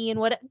chummy and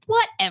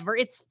whatever.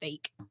 It's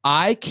fake.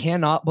 I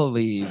cannot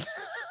believe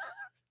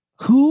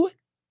who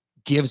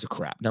gives a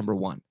crap, number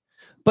one.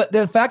 But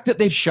the fact that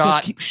they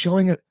keep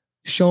showing her.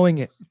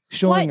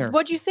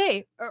 What'd you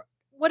say?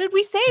 What did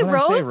we say, what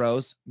Rose? Did I say,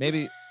 Rose?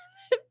 Maybe.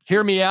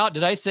 Hear me out.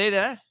 Did I say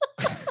that?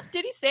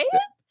 Did he say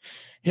it?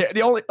 Yeah,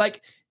 the only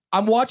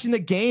I'm watching the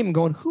game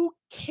going, who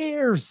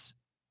cares?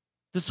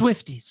 The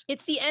Swifties.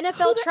 It's the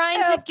NFL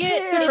trying to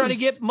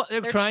get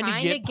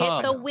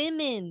the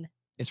women.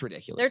 It's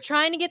ridiculous. They're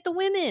trying to get the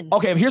women.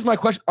 Okay, here's my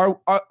question.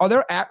 Are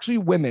there actually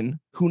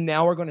women who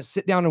now are going to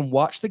sit down and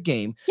watch the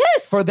game?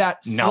 Yes. For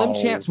that slim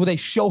chance where they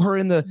show her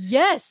in the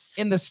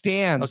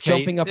stands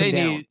jumping up and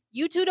down.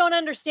 You two don't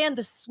understand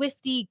the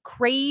Swiftie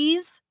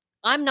craze.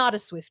 I'm not a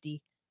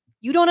Swiftie.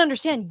 You don't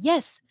understand.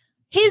 Yes.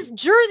 His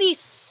jersey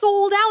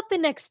sold out the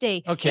next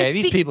day. Okay,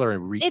 these people are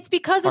it's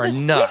because of the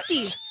nuts.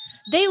 Swifties.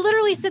 They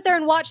literally sit there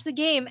and watch the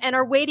game and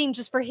are waiting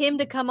just for him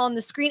to come on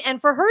the screen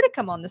and for her to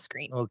come on the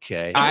screen.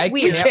 Okay. It's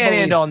weird. We can't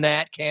end on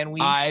that, can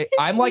we?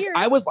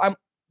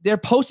 They're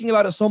posting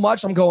about it so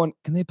much. I'm going,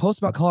 can they post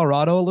about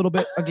Colorado a little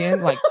bit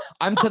again? Like,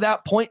 I'm to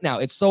that point now.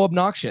 It's so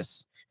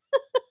obnoxious.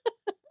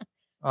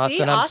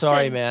 Austin, I'm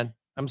sorry, man.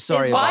 I'm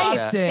sorry about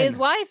that. His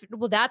wife.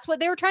 Well, that's what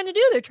they were trying to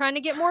do. They're trying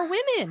to get more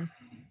women.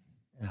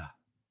 Yeah.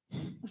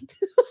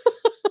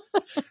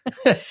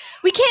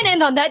 We can't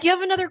end on that. Do you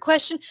have another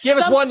question? Give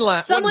us one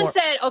last. Someone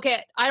said,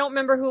 okay, I don't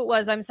remember who it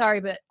was. I'm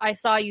sorry, but I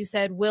saw you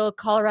said, will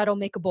Colorado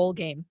make a bowl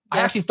game?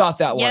 Yes. I actually thought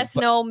that one. Yes,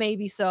 no,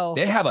 maybe so.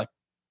 They have a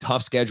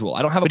tough schedule.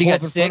 I don't have a poll poll in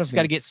front of me.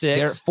 Got to get 6.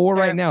 They're at 4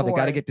 right now. They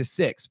got to get to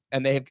 6.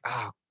 And they have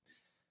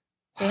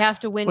they have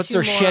to win. What's 2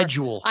 their more.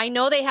 schedule? I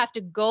know they have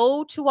to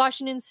go to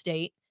Washington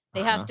State.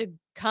 They have to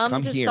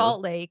come to here.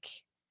 Salt Lake.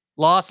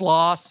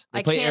 Loss. They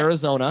I play can't-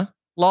 Arizona.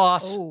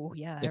 Loss. Oh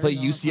yeah. They play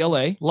Arizona's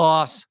UCLA.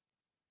 Loss.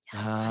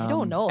 I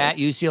don't know. At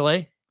It's-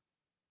 UCLA.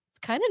 It's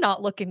kind of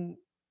not looking.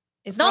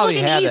 It's not Probably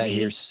looking had that easy.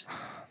 here.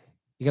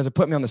 You guys are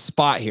putting me on the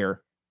spot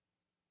here.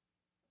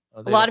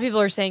 Oh, A lot of people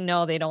are saying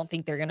no, they don't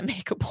think they're going to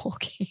make a bowl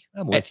game.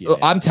 I'm with you.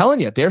 I'm telling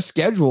you, their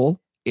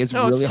schedule is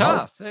no, really it's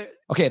hard. tough.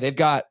 Okay, they've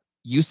got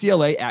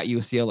UCLA at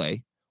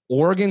UCLA,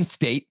 Oregon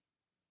State.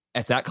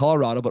 It's at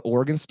Colorado, but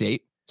Oregon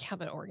State. Yeah,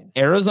 but Oregon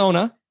State.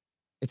 Arizona.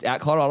 It's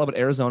at Colorado, but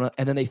Arizona.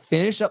 And then they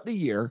finish up the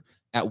year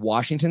at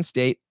Washington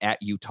State,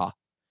 at Utah.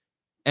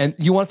 And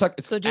you want to talk?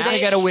 So do they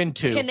they got to win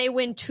 2? Can they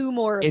win 2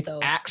 more of It's those?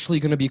 actually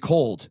going to be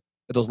cold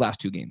at those last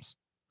 2 games.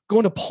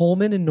 Going to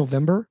Pullman in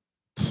November.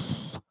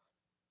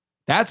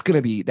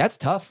 That's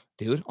tough,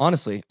 dude.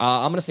 Honestly,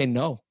 I'm going to say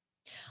no.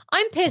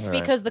 I'm pissed All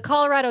right. because the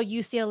Colorado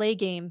UCLA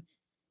game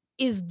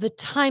is the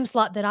time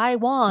slot that I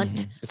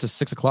want. It's a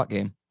 6:00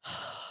 game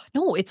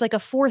No, it's like a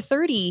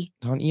 4:30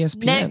 on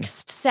ESPN.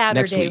 next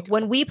Saturday. week.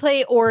 When we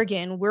play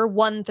Oregon, we're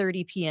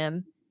 1:30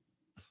 p.m.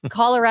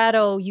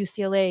 Colorado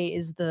UCLA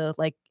is the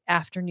like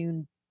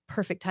afternoon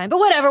perfect time. But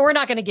whatever, we're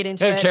not going to get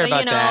into Don't it. care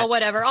But about that.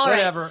 whatever. All right.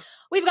 Whatever.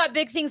 We've got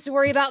big things to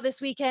worry about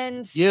this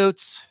weekend.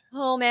 Utes,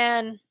 Oh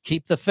man,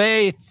 keep the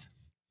faith.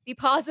 be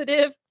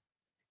positive.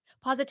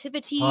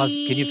 Positivity.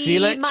 Can you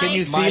feel it? Can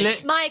you Mike. feel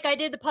it? Mike, I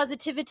did the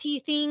positivity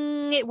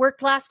thing. It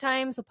worked last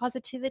time, so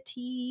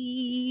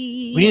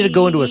positivity. We need to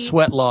go into a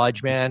sweat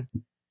lodge, man,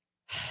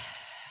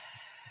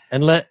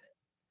 and let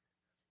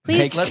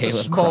Please let the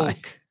Caleb smoke. cry.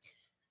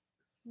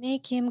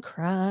 make him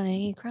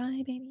cry,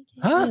 cry, baby.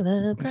 Huh?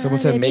 Caleb, cry, Someone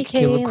said baby make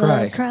Caleb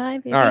cry. cry,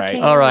 baby All right.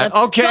 All right.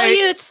 Caleb. Go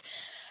Okay. Utes.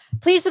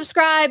 Please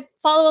subscribe,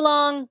 follow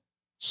along,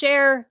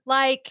 share,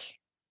 like,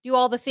 do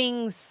all the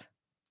things.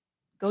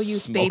 Go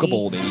Utes, Smoke baby. a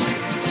bowl, baby.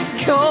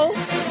 Go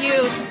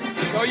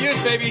Utes. Go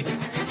Utes, baby.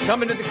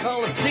 Coming to the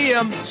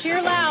Coliseum.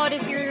 Cheer loud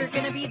if you're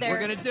gonna be there. We're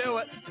gonna do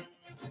it.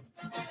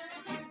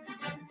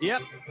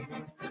 Yep.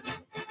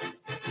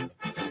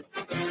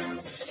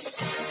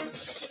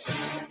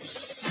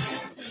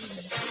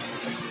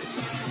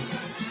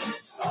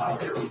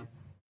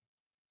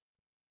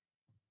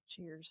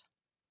 Cheers.